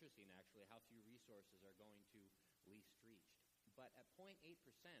kind of interesting, actually, how few resources are going to least reached. But at 0.8%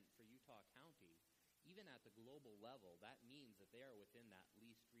 for Utah County, even at the global level, that means that they are within that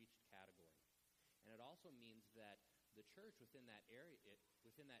least reached category. And it also means that the church within that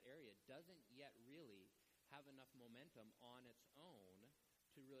area doesn't yet really have enough momentum on its own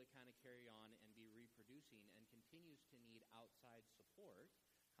to really kind of carry on and be reproducing, and continues to need outside support,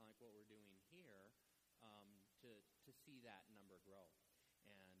 kind of like what we're doing here, to see that number grow.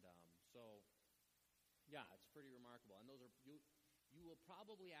 And so, yeah, it's pretty remarkable. And those are you will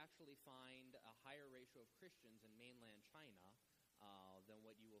probably actually find a higher ratio of Christians in mainland China than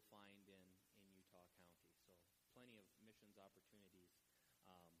what you will find in Utah County. So plenty of missions opportunities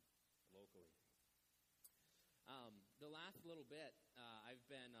locally. The last little bit, I've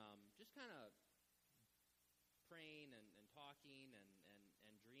been just kind of praying and talking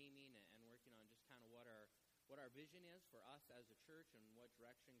and dreaming and working on just kind of what our vision is for us as a church and what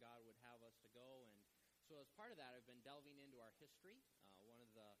direction God would have us to go. And so as part of that, I've been delving into our history. One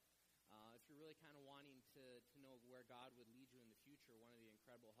of the, if you're really kind of wanting to know where God would lead you in the future, one of the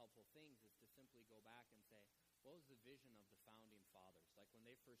incredible helpful things is to simply go back and say, what was the vision of the founding fathers? Like when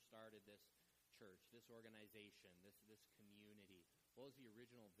they first started this church, this organization, this community, what was the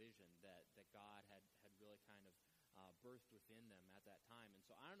original vision that God had really kind of birthed within them at that time? And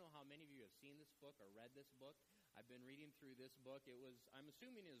so I don't know how many of you have seen this book or read this book. I've been reading through this book. I'm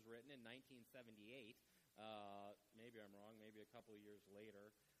assuming it was written in 1978. Maybe I'm wrong, maybe a couple of years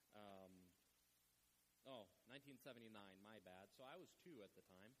later. 1979, my bad. So I was 2 at the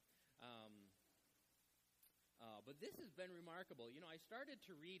time. But this has been remarkable. You know, I started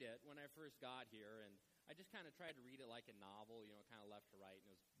to read it when I first got here, and I just kind of tried to read it like a novel, you know, kind of left to right, and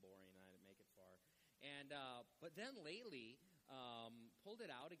it was boring, and I didn't make it far. And but then lately, pulled it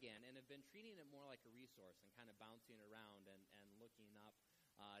out again, and have been treating it more like a resource and kind of bouncing it around and looking up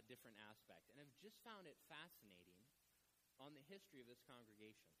different aspects. And I've just found it fascinating on the history of this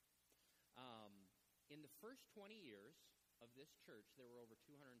congregation. In the first 20 years of this church, there were over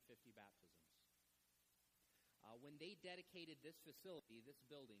 250 baptisms. When they dedicated this facility, this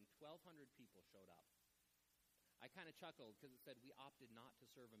building, 1,200 people showed up. I kind of chuckled because it said, we opted not to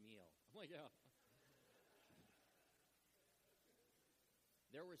serve a meal. I'm like, yeah.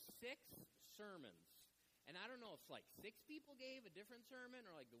 There were 6 sermons. And I don't know if like 6 people gave a different sermon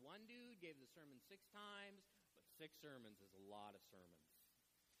or like the one dude gave the sermon 6 times, but 6 sermons is a lot of sermons.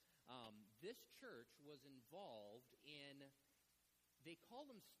 This church was involved in, they call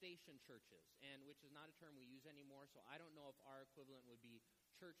them station churches, and which is not a term we use anymore, so I don't know if our equivalent would be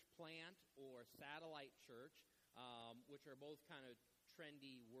church plant or satellite church, which are both kind of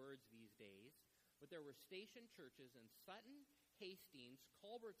trendy words these days. But there were station churches in Sutton, Hastings,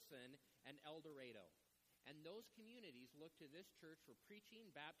 Culbertson, and El Dorado. And those communities looked to this church for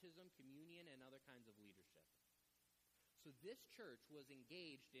preaching, baptism, communion, and other kinds of leadership. So this church was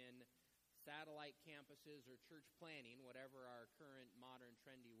engaged in satellite campuses or church planning, whatever our current modern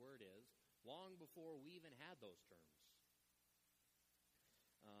trendy word is, long before we even had those terms.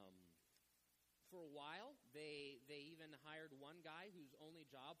 For a while, they even hired one guy whose only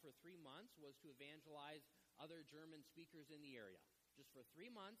job for 3 months was to evangelize other German speakers in the area. Just for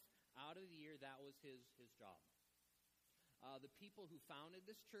 3 months out of the year, that was his job. The people who founded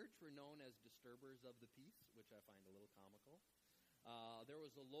this church were known as disturbers of the peace, which I find a little comical. There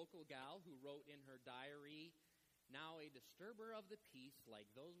was a local gal who wrote in her diary, "Now a disturber of the peace, like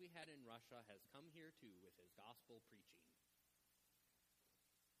those we had in Russia, has come here too with his gospel preaching."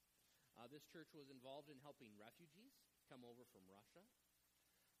 This church was involved in helping refugees come over from Russia.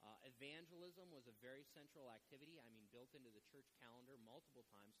 Evangelism was a very central activity. I mean, built into the church calendar multiple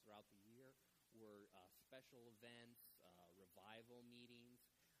times throughout the year were special events, revival meetings.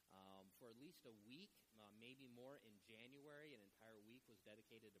 For at least a week, maybe more in January, an entire week was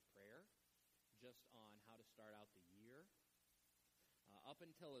dedicated to prayer, just on how to start out the year. Up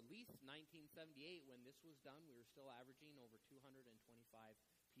until at least 1978, when this was done, we were still averaging over 225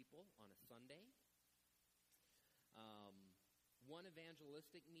 people on a Sunday. One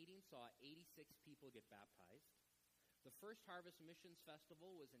evangelistic meeting saw 86 people get baptized. The first Harvest Missions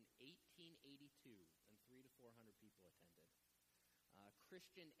Festival was in 1882, and 300 to 400 people attended.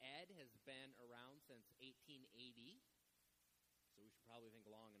 Christian Ed has been around since 1880, so we should probably think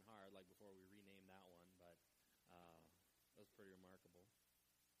long and hard, like before we rename that one, but that was pretty remarkable.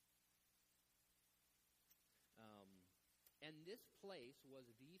 And this place was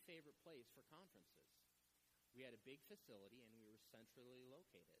the favorite place for conferences. We had a big facility, and we were centrally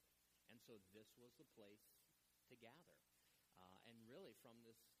located. And so this was the place to gather. And really, from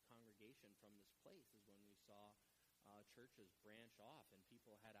this congregation, from this place, is when we saw churches branch off and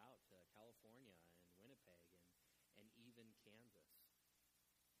people head out to California and Winnipeg and even Kansas.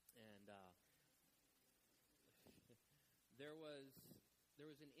 And there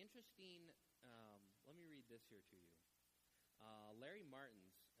was an interesting, let me read this here to you. Larry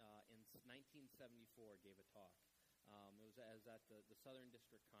Martins in 1974 gave a talk. It was at the Southern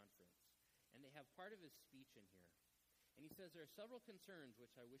District Conference. And they have part of his speech in here. And he says, "There are several concerns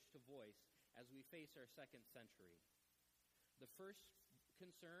which I wish to voice as we face our second century. The first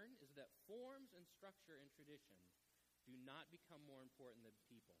concern is that forms and structure and tradition do not become more important than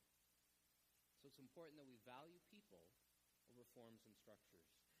people. So it's important that we value people over forms and structures.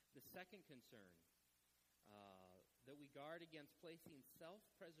 The second concern, that we guard against placing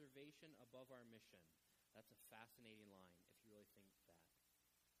self-preservation above our mission." That's a fascinating line, if you really think that.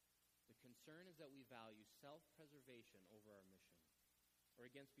 The concern is that we value self-preservation over our mission, or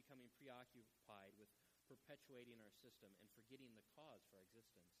against becoming preoccupied with perpetuating our system and forgetting the cause for our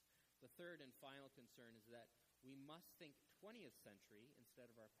existence. The third and final concern is that we must think 20th century instead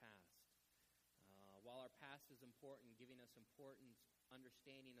of our past. While our past is important, giving us importance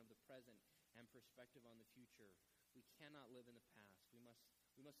understanding of the present and perspective on the future. We cannot live in the past. We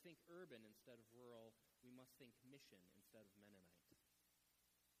must think urban instead of rural. We must think mission instead of Mennonite.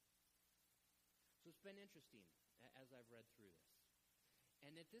 So it's been interesting as I've read through this.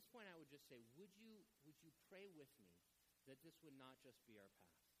 And at this point, I would just say, would you pray with me that this would not just be our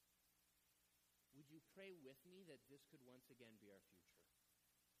past? Would you pray with me that this could once again be our future?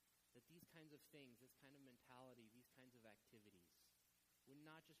 That these kinds of things, this kind of mentality, these kinds of activities would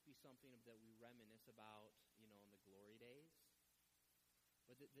not just be something that we reminisce about, in the glory days,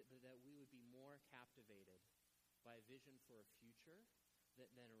 but that we would be more captivated by a vision for a future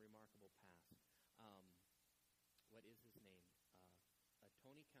than a remarkable past. What is his name?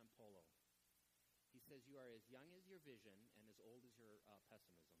 Tony Campolo. He says, you are as young as your vision and as old as your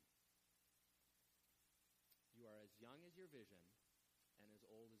pessimism. You are as young as your vision and as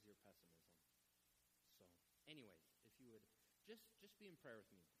old as your pessimism. So, anyways, if you would just be in prayer with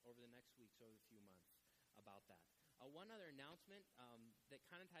me over the next weeks, over the few months about that. One other announcement that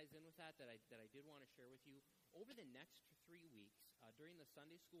kind of ties in with that I did want to share with you. Over the next 3 weeks, during the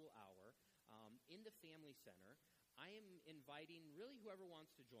Sunday school hour, in the Family Center, I am inviting really whoever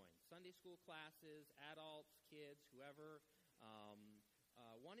wants to join. Sunday school classes, adults, kids, whoever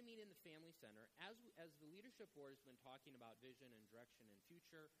want to meet in the Family Center. As the leadership board has been talking about vision and direction and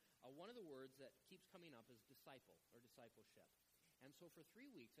future, one of the words that keeps coming up is disciple or discipleship. And so for 3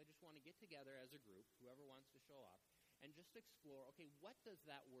 weeks, I just want to get together as a group, whoever wants to show up, and just explore, okay, what does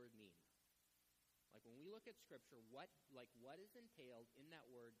that word mean? Like when we look at Scripture, what is entailed in that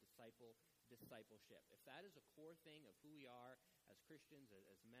word discipleship? If that is a core thing of who we are as Christians,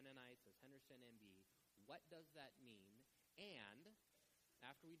 as Mennonites, as Henderson MB, what does that mean? And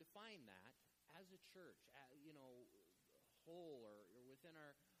after we define that, as a church, whole or within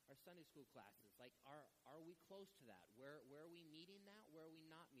our Sunday school classes, like are we close to that? Where are we meeting that? Where are we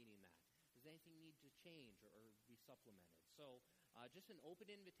not meeting that? Does anything need to change or be supplemented? So just an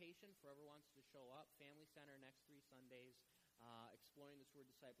open invitation for whoever wants to show up. Family Center next 3 Sundays, exploring this word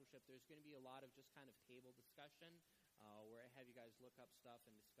discipleship. There's going to be a lot of just kind of table discussion where I have you guys look up stuff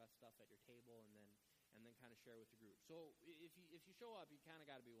and discuss stuff at your table and then kind of share with the group. So if you show up, you kind of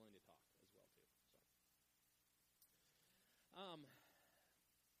got to be willing to talk as well too. So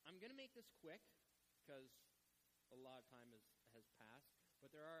I'm going to make this quick because a lot of time has passed, but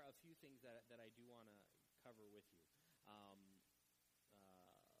there are a few things that I do want to cover with you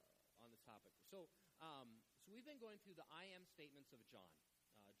on this topic. So we've been going through the I am statements of John.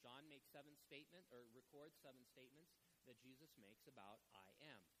 John makes records 7 statements that Jesus makes about I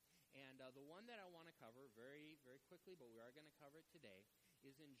am. And the one that I want to cover very, very quickly, but we are going to cover it today,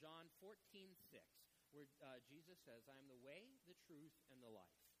 is in John 14:6, where Jesus says, I am the way, the truth, and the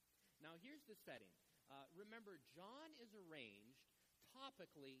life. Now, here's the setting. Remember, John is arranged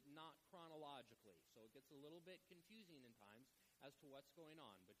topically, not chronologically. So it gets a little bit confusing in times as to what's going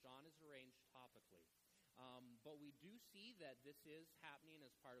on. But John is arranged topically. But we do see that this is happening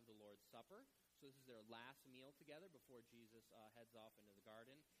as part of the Lord's Supper. So this is their last meal together before Jesus heads off into the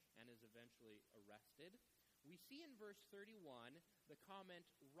garden and is eventually arrested. We see in verse 31 the comment,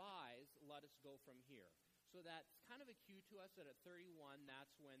 rise, let us go from here. So that's kind of a cue to us that at 31,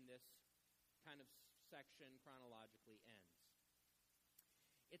 that's when this kind of section chronologically ends.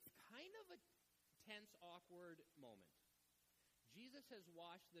 It's kind of a tense, awkward moment. Jesus has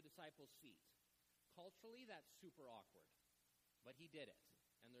washed the disciples' feet. Culturally, that's super awkward, but he did it,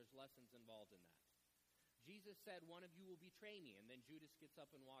 and there's lessons involved in that. Jesus said, one of you will betray me, and then Judas gets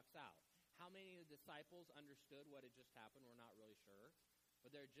up and walks out. How many of the disciples understood what had just happened? We're not really sure.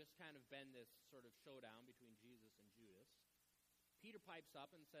 But there had just kind of been this sort of showdown between Jesus and Judas. Peter pipes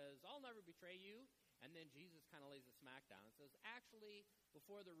up and says, I'll never betray you. And then Jesus kind of lays a smack down and says, actually,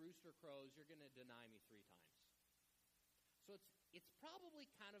 before the rooster crows, you're going to deny me 3 times. So it's probably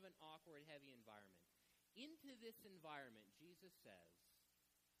kind of an awkward, heavy environment. Into this environment, Jesus says,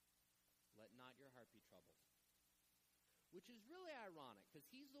 let not your heart be troubled. Which is really ironic, because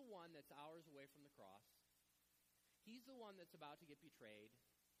he's the one that's hours away from the cross. He's the one that's about to get betrayed.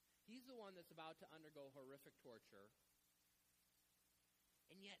 He's the one that's about to undergo horrific torture.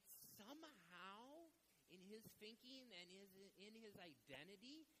 And yet somehow, in his thinking and in his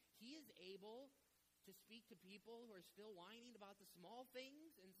identity, he is able to speak to people who are still whining about the small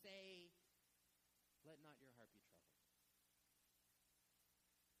things and say, let not your heart be troubled.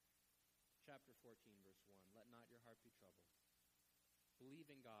 Chapter 14, verse 1, let not your heart be troubled. Believe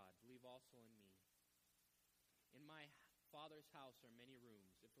in God, believe also in me. In my Father's house are many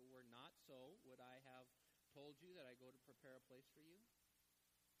rooms. If it were not so, would I have told you that I go to prepare a place for you?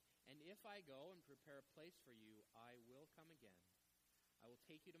 And if I go and prepare a place for you, I will come again. I will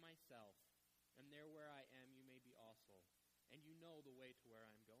take you to myself, and there where I am you may be also, and you know the way to where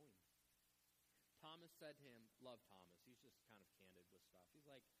I am going. Thomas said to him, love Thomas, he's just kind of candid with stuff. He's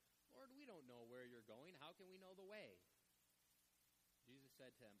like, Lord, we don't know where you're going. How can we know the way? Jesus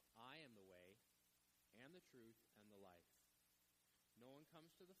said to him, I am the way, and the truth, and the life. No one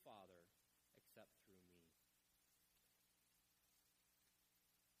comes to the Father except through me.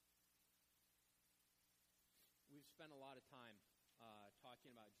 We've spent a lot of time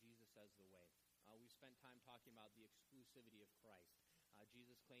talking about Jesus as the way. We've spent time talking about the exclusivity of Christ.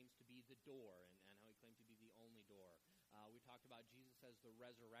 Jesus claims to be the door, and how he claimed to be the only door. We talked about Jesus as the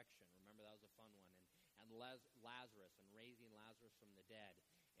resurrection. Remember, that was a fun one. And Lazarus, and raising Lazarus from the dead.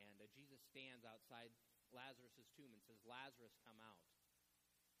 And Jesus stands outside Lazarus' tomb and says, Lazarus, come out.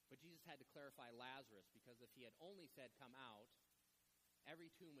 But Jesus had to clarify Lazarus, because if he had only said, come out,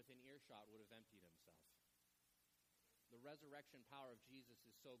 every tomb within earshot would have emptied himself. The resurrection power of Jesus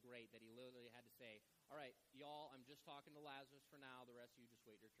is so great that he literally had to say, all right, y'all, I'm just talking to Lazarus for now. The rest of you just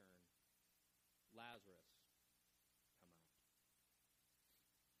wait your turn. Lazarus, come out.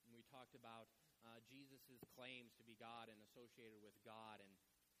 And we talked about Jesus' claims to be God and associated with God, and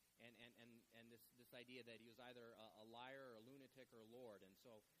this idea that he was either a liar or a lunatic or a Lord. And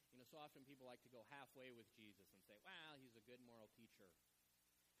so, so often people like to go halfway with Jesus and say, well, he's a good moral teacher.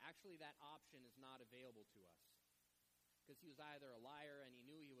 Actually, that option is not available to us. Because he was either a liar and he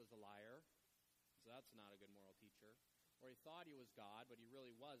knew he was a liar, so that's not a good moral teacher. Or he thought he was God, but he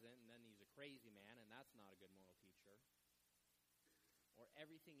really wasn't, and then he's a crazy man, and that's not a good moral teacher. Or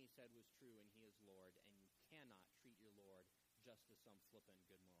everything he said was true and he is Lord, and you cannot treat your Lord just as some flippant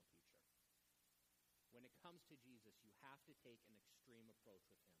good moral teacher. When it comes to Jesus, you have to take an extreme approach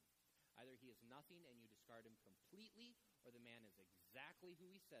with him. Either he is nothing and you discard him completely, or the man is exactly who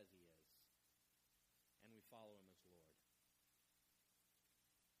he says he is, and we follow him as Lord.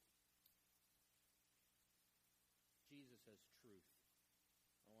 Jesus as truth.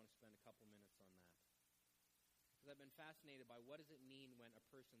 I want to spend a couple minutes on that. Because I've been fascinated by what does it mean when a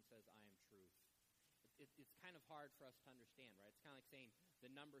person says, I am truth. It's kind of hard for us to understand, right? It's kind of like saying the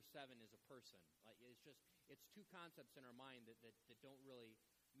number 7 is a person. Like it's two concepts in our mind that don't really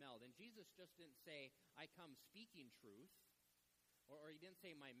meld. And Jesus just didn't say, I come speaking truth, or he didn't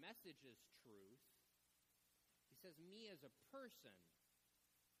say my message is truth. He says, me as a person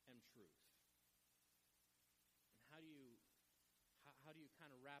am truth. And how do you kind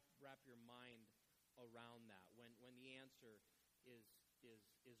of wrap your mind around that when the answer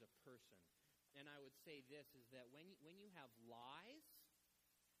is a person? And I would say this, is that when you have lies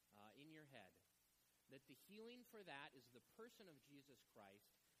in your head, that the healing for that is the person of Jesus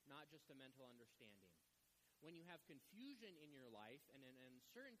Christ, not just a mental understanding. When you have confusion in your life and an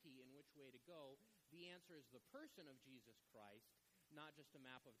uncertainty in which way to go, the answer is the person of Jesus Christ, not just a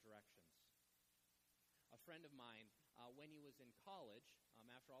map of directions. A friend of mine, when he was in college,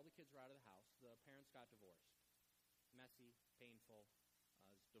 after all the kids were out of the house, the parents got divorced. Messy, painful,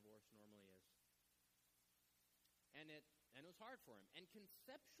 as divorce normally is. And it was hard for him. And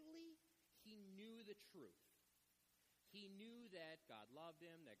conceptually, he knew the truth. He knew that God loved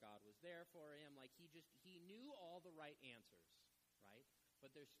him, that God was there for him. Like he knew all the right answers, right?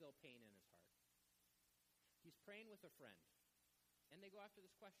 But there's still pain in his heart. He's praying with a friend, and they go after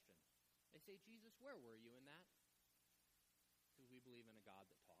this question. They say, Jesus, where were you in that? Because we believe in a God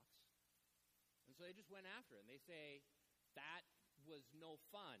that talks. And so they just went after it, and they say, that was no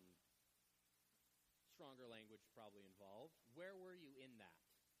fun. Stronger language probably involved. Where were you in that?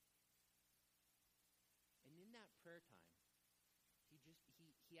 And in that prayer time,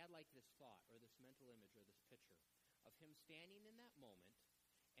 he had like this thought or this mental image or this picture of him standing in that moment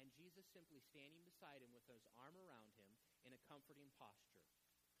and Jesus simply standing beside him with his arm around him in a comforting posture.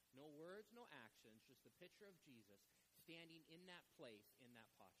 No words, no actions, just the picture of Jesus standing in that place, in that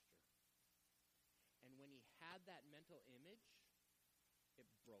posture. And when he had that mental image, it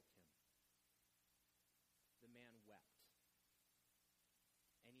broke him. The man wept.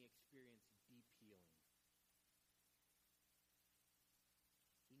 And he experienced deep healing.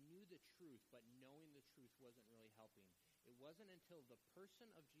 He knew the truth, but knowing the truth wasn't really helping. It wasn't until the person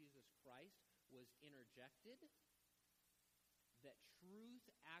of Jesus Christ was interjected that truth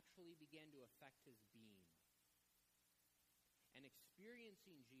actually began to affect his being. And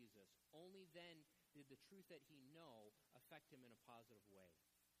experiencing Jesus, only then did the truth that he knew affect him in a positive way.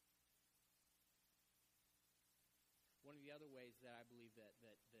 One of the other ways that I believe that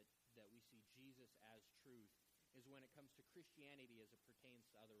we see Jesus as truth is when it comes to Christianity as it pertains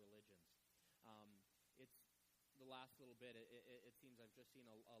to other religions. It's the last little bit, it seems I've just seen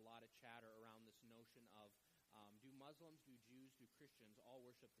a lot of chatter around this notion of Do Muslims, do Jews, do Christians all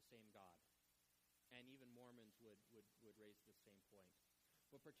worship the same God? And even Mormons would raise the same point.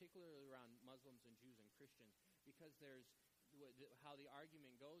 But particularly around Muslims and Jews and Christians, because there's how the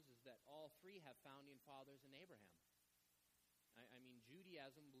argument goes is that all three have founding fathers in Abraham. I mean,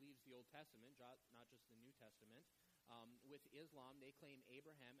 Judaism believes the Old Testament, not just the New Testament. With Islam, they claim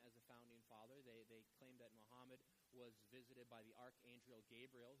Abraham as a founding father. They claim that Muhammad was visited by the Archangel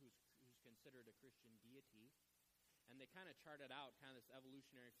Gabriel, who's considered a Christian deity. And they kind of charted out kind of this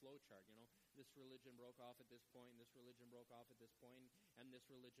evolutionary flow chart, This religion broke off at this point, this religion broke off at this point, and this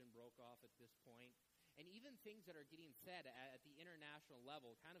religion broke off at this point. And even things that are getting said at the international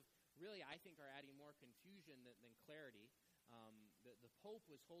level kind of really, I think, are adding more confusion than clarity. The Pope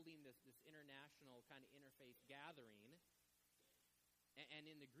was holding this international kind of interfaith gathering. And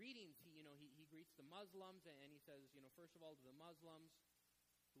in the greetings, he greets the Muslims, and he says, first of all, to the Muslims,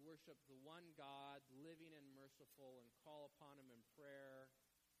 to worship the one God, living and merciful, and call upon him in prayer.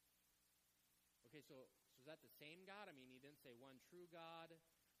 Okay, so is that the same God? I mean, he didn't say one true God.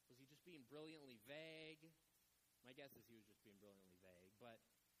 Was he just being brilliantly vague? My guess is he was just being brilliantly vague. But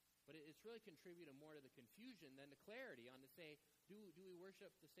it's really contributed more to the confusion than the clarity on to say, do we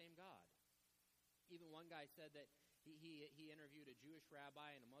worship the same God? Even one guy said that he interviewed a Jewish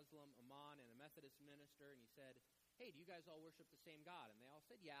rabbi and a Muslim imam and a Methodist minister, and he said, hey, do you guys all worship the same God? And they all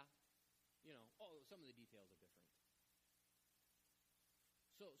said, yeah. Some of the details are different.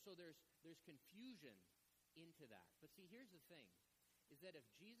 So there's confusion into that. But see, here's the thing, is that if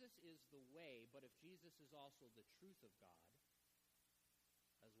Jesus is the way, but if Jesus is also the truth of God,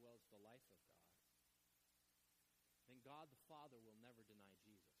 as well as the life of God, then God the Father will never deny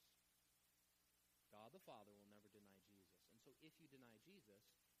Jesus. God the Father will never deny Jesus. And so if you deny Jesus,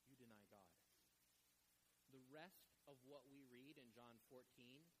 you deny God. The rest of what we read in John 14,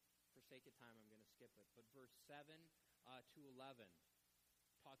 for sake of time, I'm going to skip it, but verse 7 to 11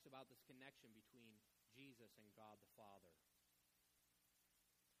 talks about this connection between Jesus and God the Father.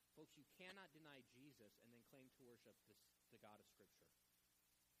 Folks, you cannot deny Jesus and then claim to worship the God of Scripture.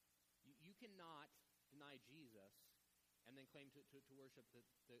 You cannot deny Jesus and then claim to worship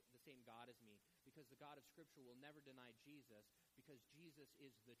the same God as me, because the God of Scripture will never deny Jesus, because Jesus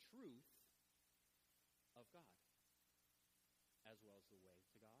is the truth of God, as well as the way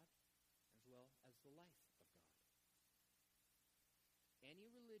to God, as well as the life of God. Any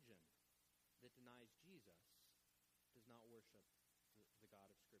religion that denies Jesus does not worship the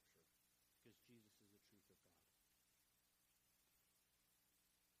God of Scripture, because Jesus is the truth of God.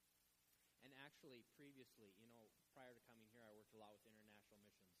 And actually, previously, prior to coming here, I worked a lot with international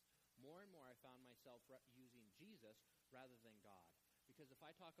missions. More and more, I found myself using Jesus rather than God. Because if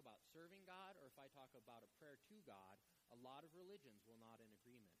I talk about serving God, or if I talk about a prayer to God, a lot of religions will not in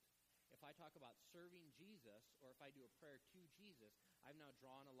agreement. If I talk about serving Jesus, or if I do a prayer to Jesus, I've now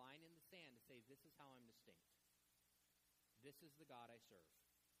drawn a line in the sand to say, this is how I'm distinct. This is the God I serve.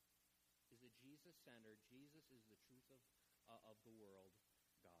 Is a Jesus-centered, Jesus is the truth of the world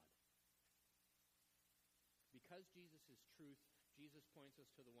God. Because Jesus is truth, Jesus points us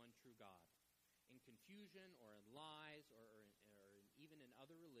to the one true God. In confusion or in lies or even in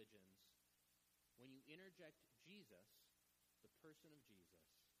other religions, when you interject Jesus, the person of Jesus,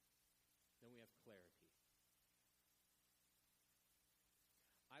 then we have clarity.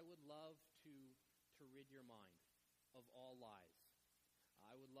 I would love to rid your mind of all lies.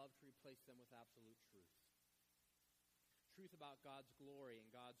 I would love to replace them with absolute truth. Truth about God's glory and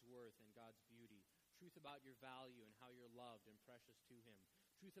God's worth and God's beauty. Truth about your value and how you're loved and precious to Him.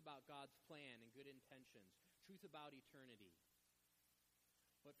 Truth about God's plan and good intentions. Truth about eternity.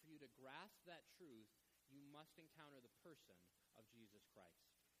 But for you to grasp that truth, you must encounter the person of Jesus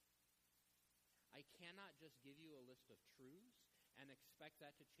Christ. I cannot just give you a list of truths and expect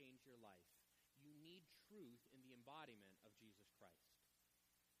that to change your life. You need truth in the embodiment of Jesus Christ.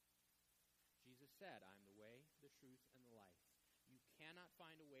 Jesus said, I am the way, the truth, and the life. You cannot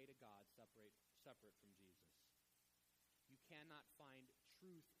find a way to God separate from Jesus. You cannot find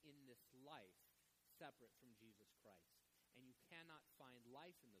truth in this life separate from Jesus Christ. And you cannot find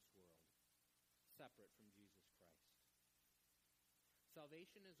life in this world separate from Jesus Christ.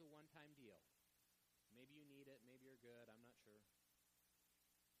 Salvation is a one-time deal. Maybe you need it, maybe you're good, I'm not sure.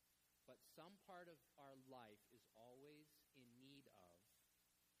 But some part of our life is always in need of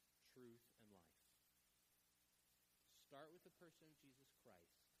truth and life. Start with the person of Jesus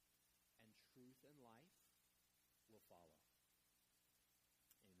Christ, and truth and life will follow.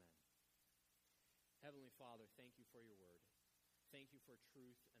 Amen. Heavenly Father, thank you for your word. Thank you for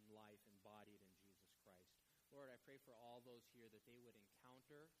truth and life embodied in Jesus Christ. Lord, I pray for all those here that they would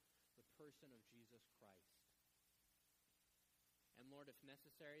encounter the person of Jesus Christ, And Lord, if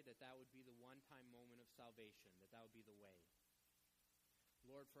necessary, that would be the one-time moment of salvation, that would be the way.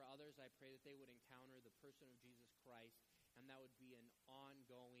 Lord, for others, I pray that they would encounter the person of Jesus Christ, and that would be an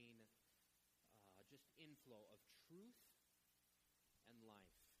ongoing just inflow of truth and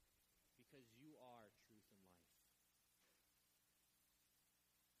life, because you are truth and life.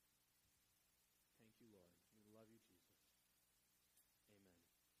 Thank you, Lord. We love you, Jesus. Amen.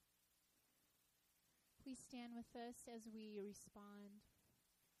 Please stand with us as we respond.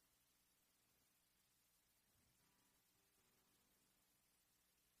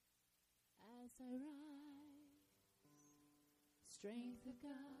 As I rise, strength of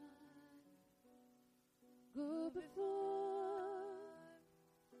God, go before,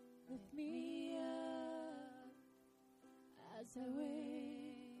 lift me up. As I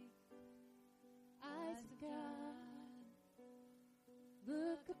wake, eyes of God,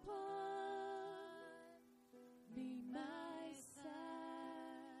 look upon, be my side.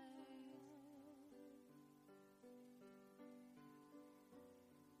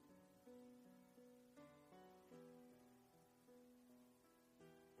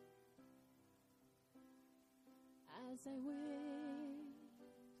 As I wait,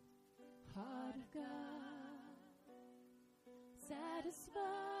 heart of God, satisfied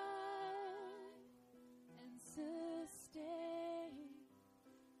and sustained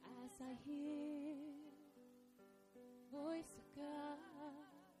as I hear voice of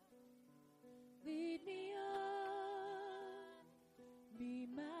God, lead me on, be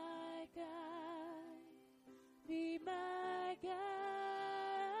my guide, be my guide.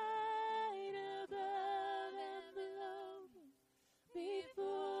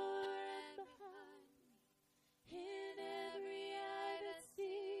 Before and behind me, in every eye that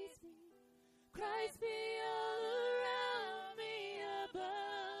sees me, Christ be all around me,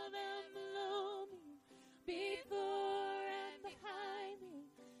 above and below me, before and behind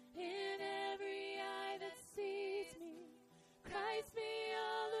me, in every eye that sees me, Christ be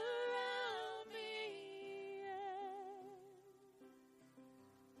all around me. Yeah.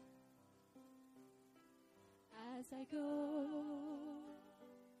 As I go,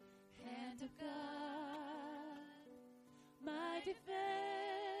 hand of God, my defense,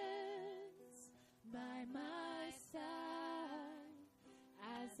 by my side,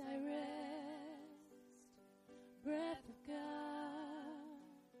 as I rest, breath of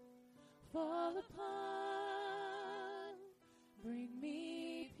God, fall upon, bring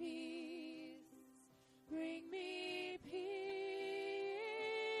me peace, bring me peace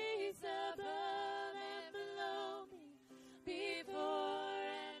above and below me, before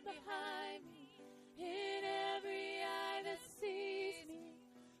and behind me, in every eye that sees me,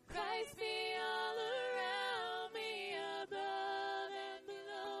 Christ be all around me, above and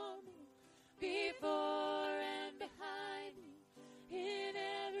below me, before and behind me, in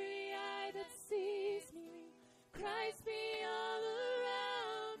every eye that sees me, Christ be all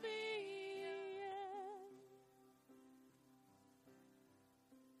around me. Yeah.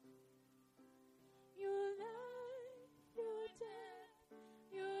 Your life, your death,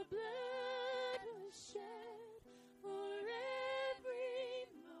 your blood was shed for every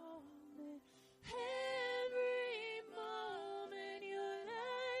moment, your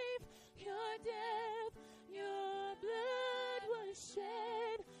life, your death, your blood was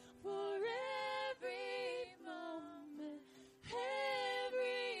shed for every moment,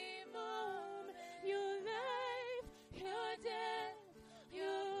 your life, your death,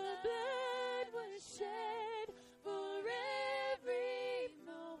 your blood was shed for every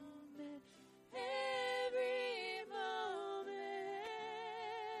moment,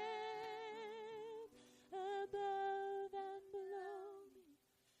 above and below me,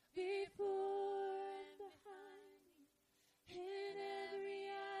 before and behind me, in every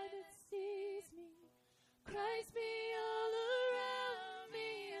eye that sees me, Christ be all around me,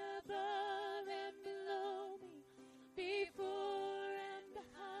 above and below me, before and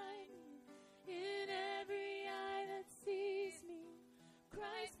behind me, in every eye that sees me,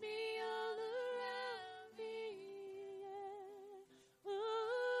 Christ be all around me. Yeah.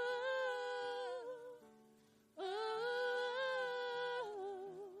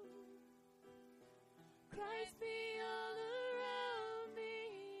 Christ be all around me.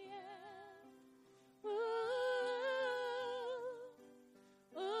 Yeah.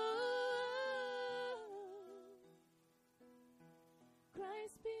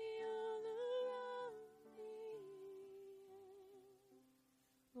 Christ be all around me.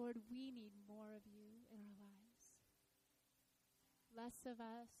 Lord, we need more of you in our lives. Less of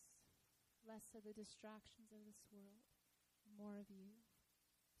us, less of the distractions of this world, more of you.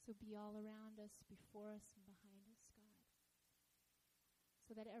 So be all around us, before us, and behind us, God.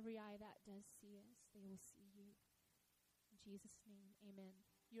 so that every eye that does see us, they will see you. In Jesus' name, amen.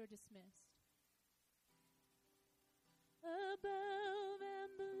 You're dismissed. Above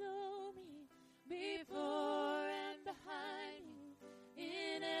and below.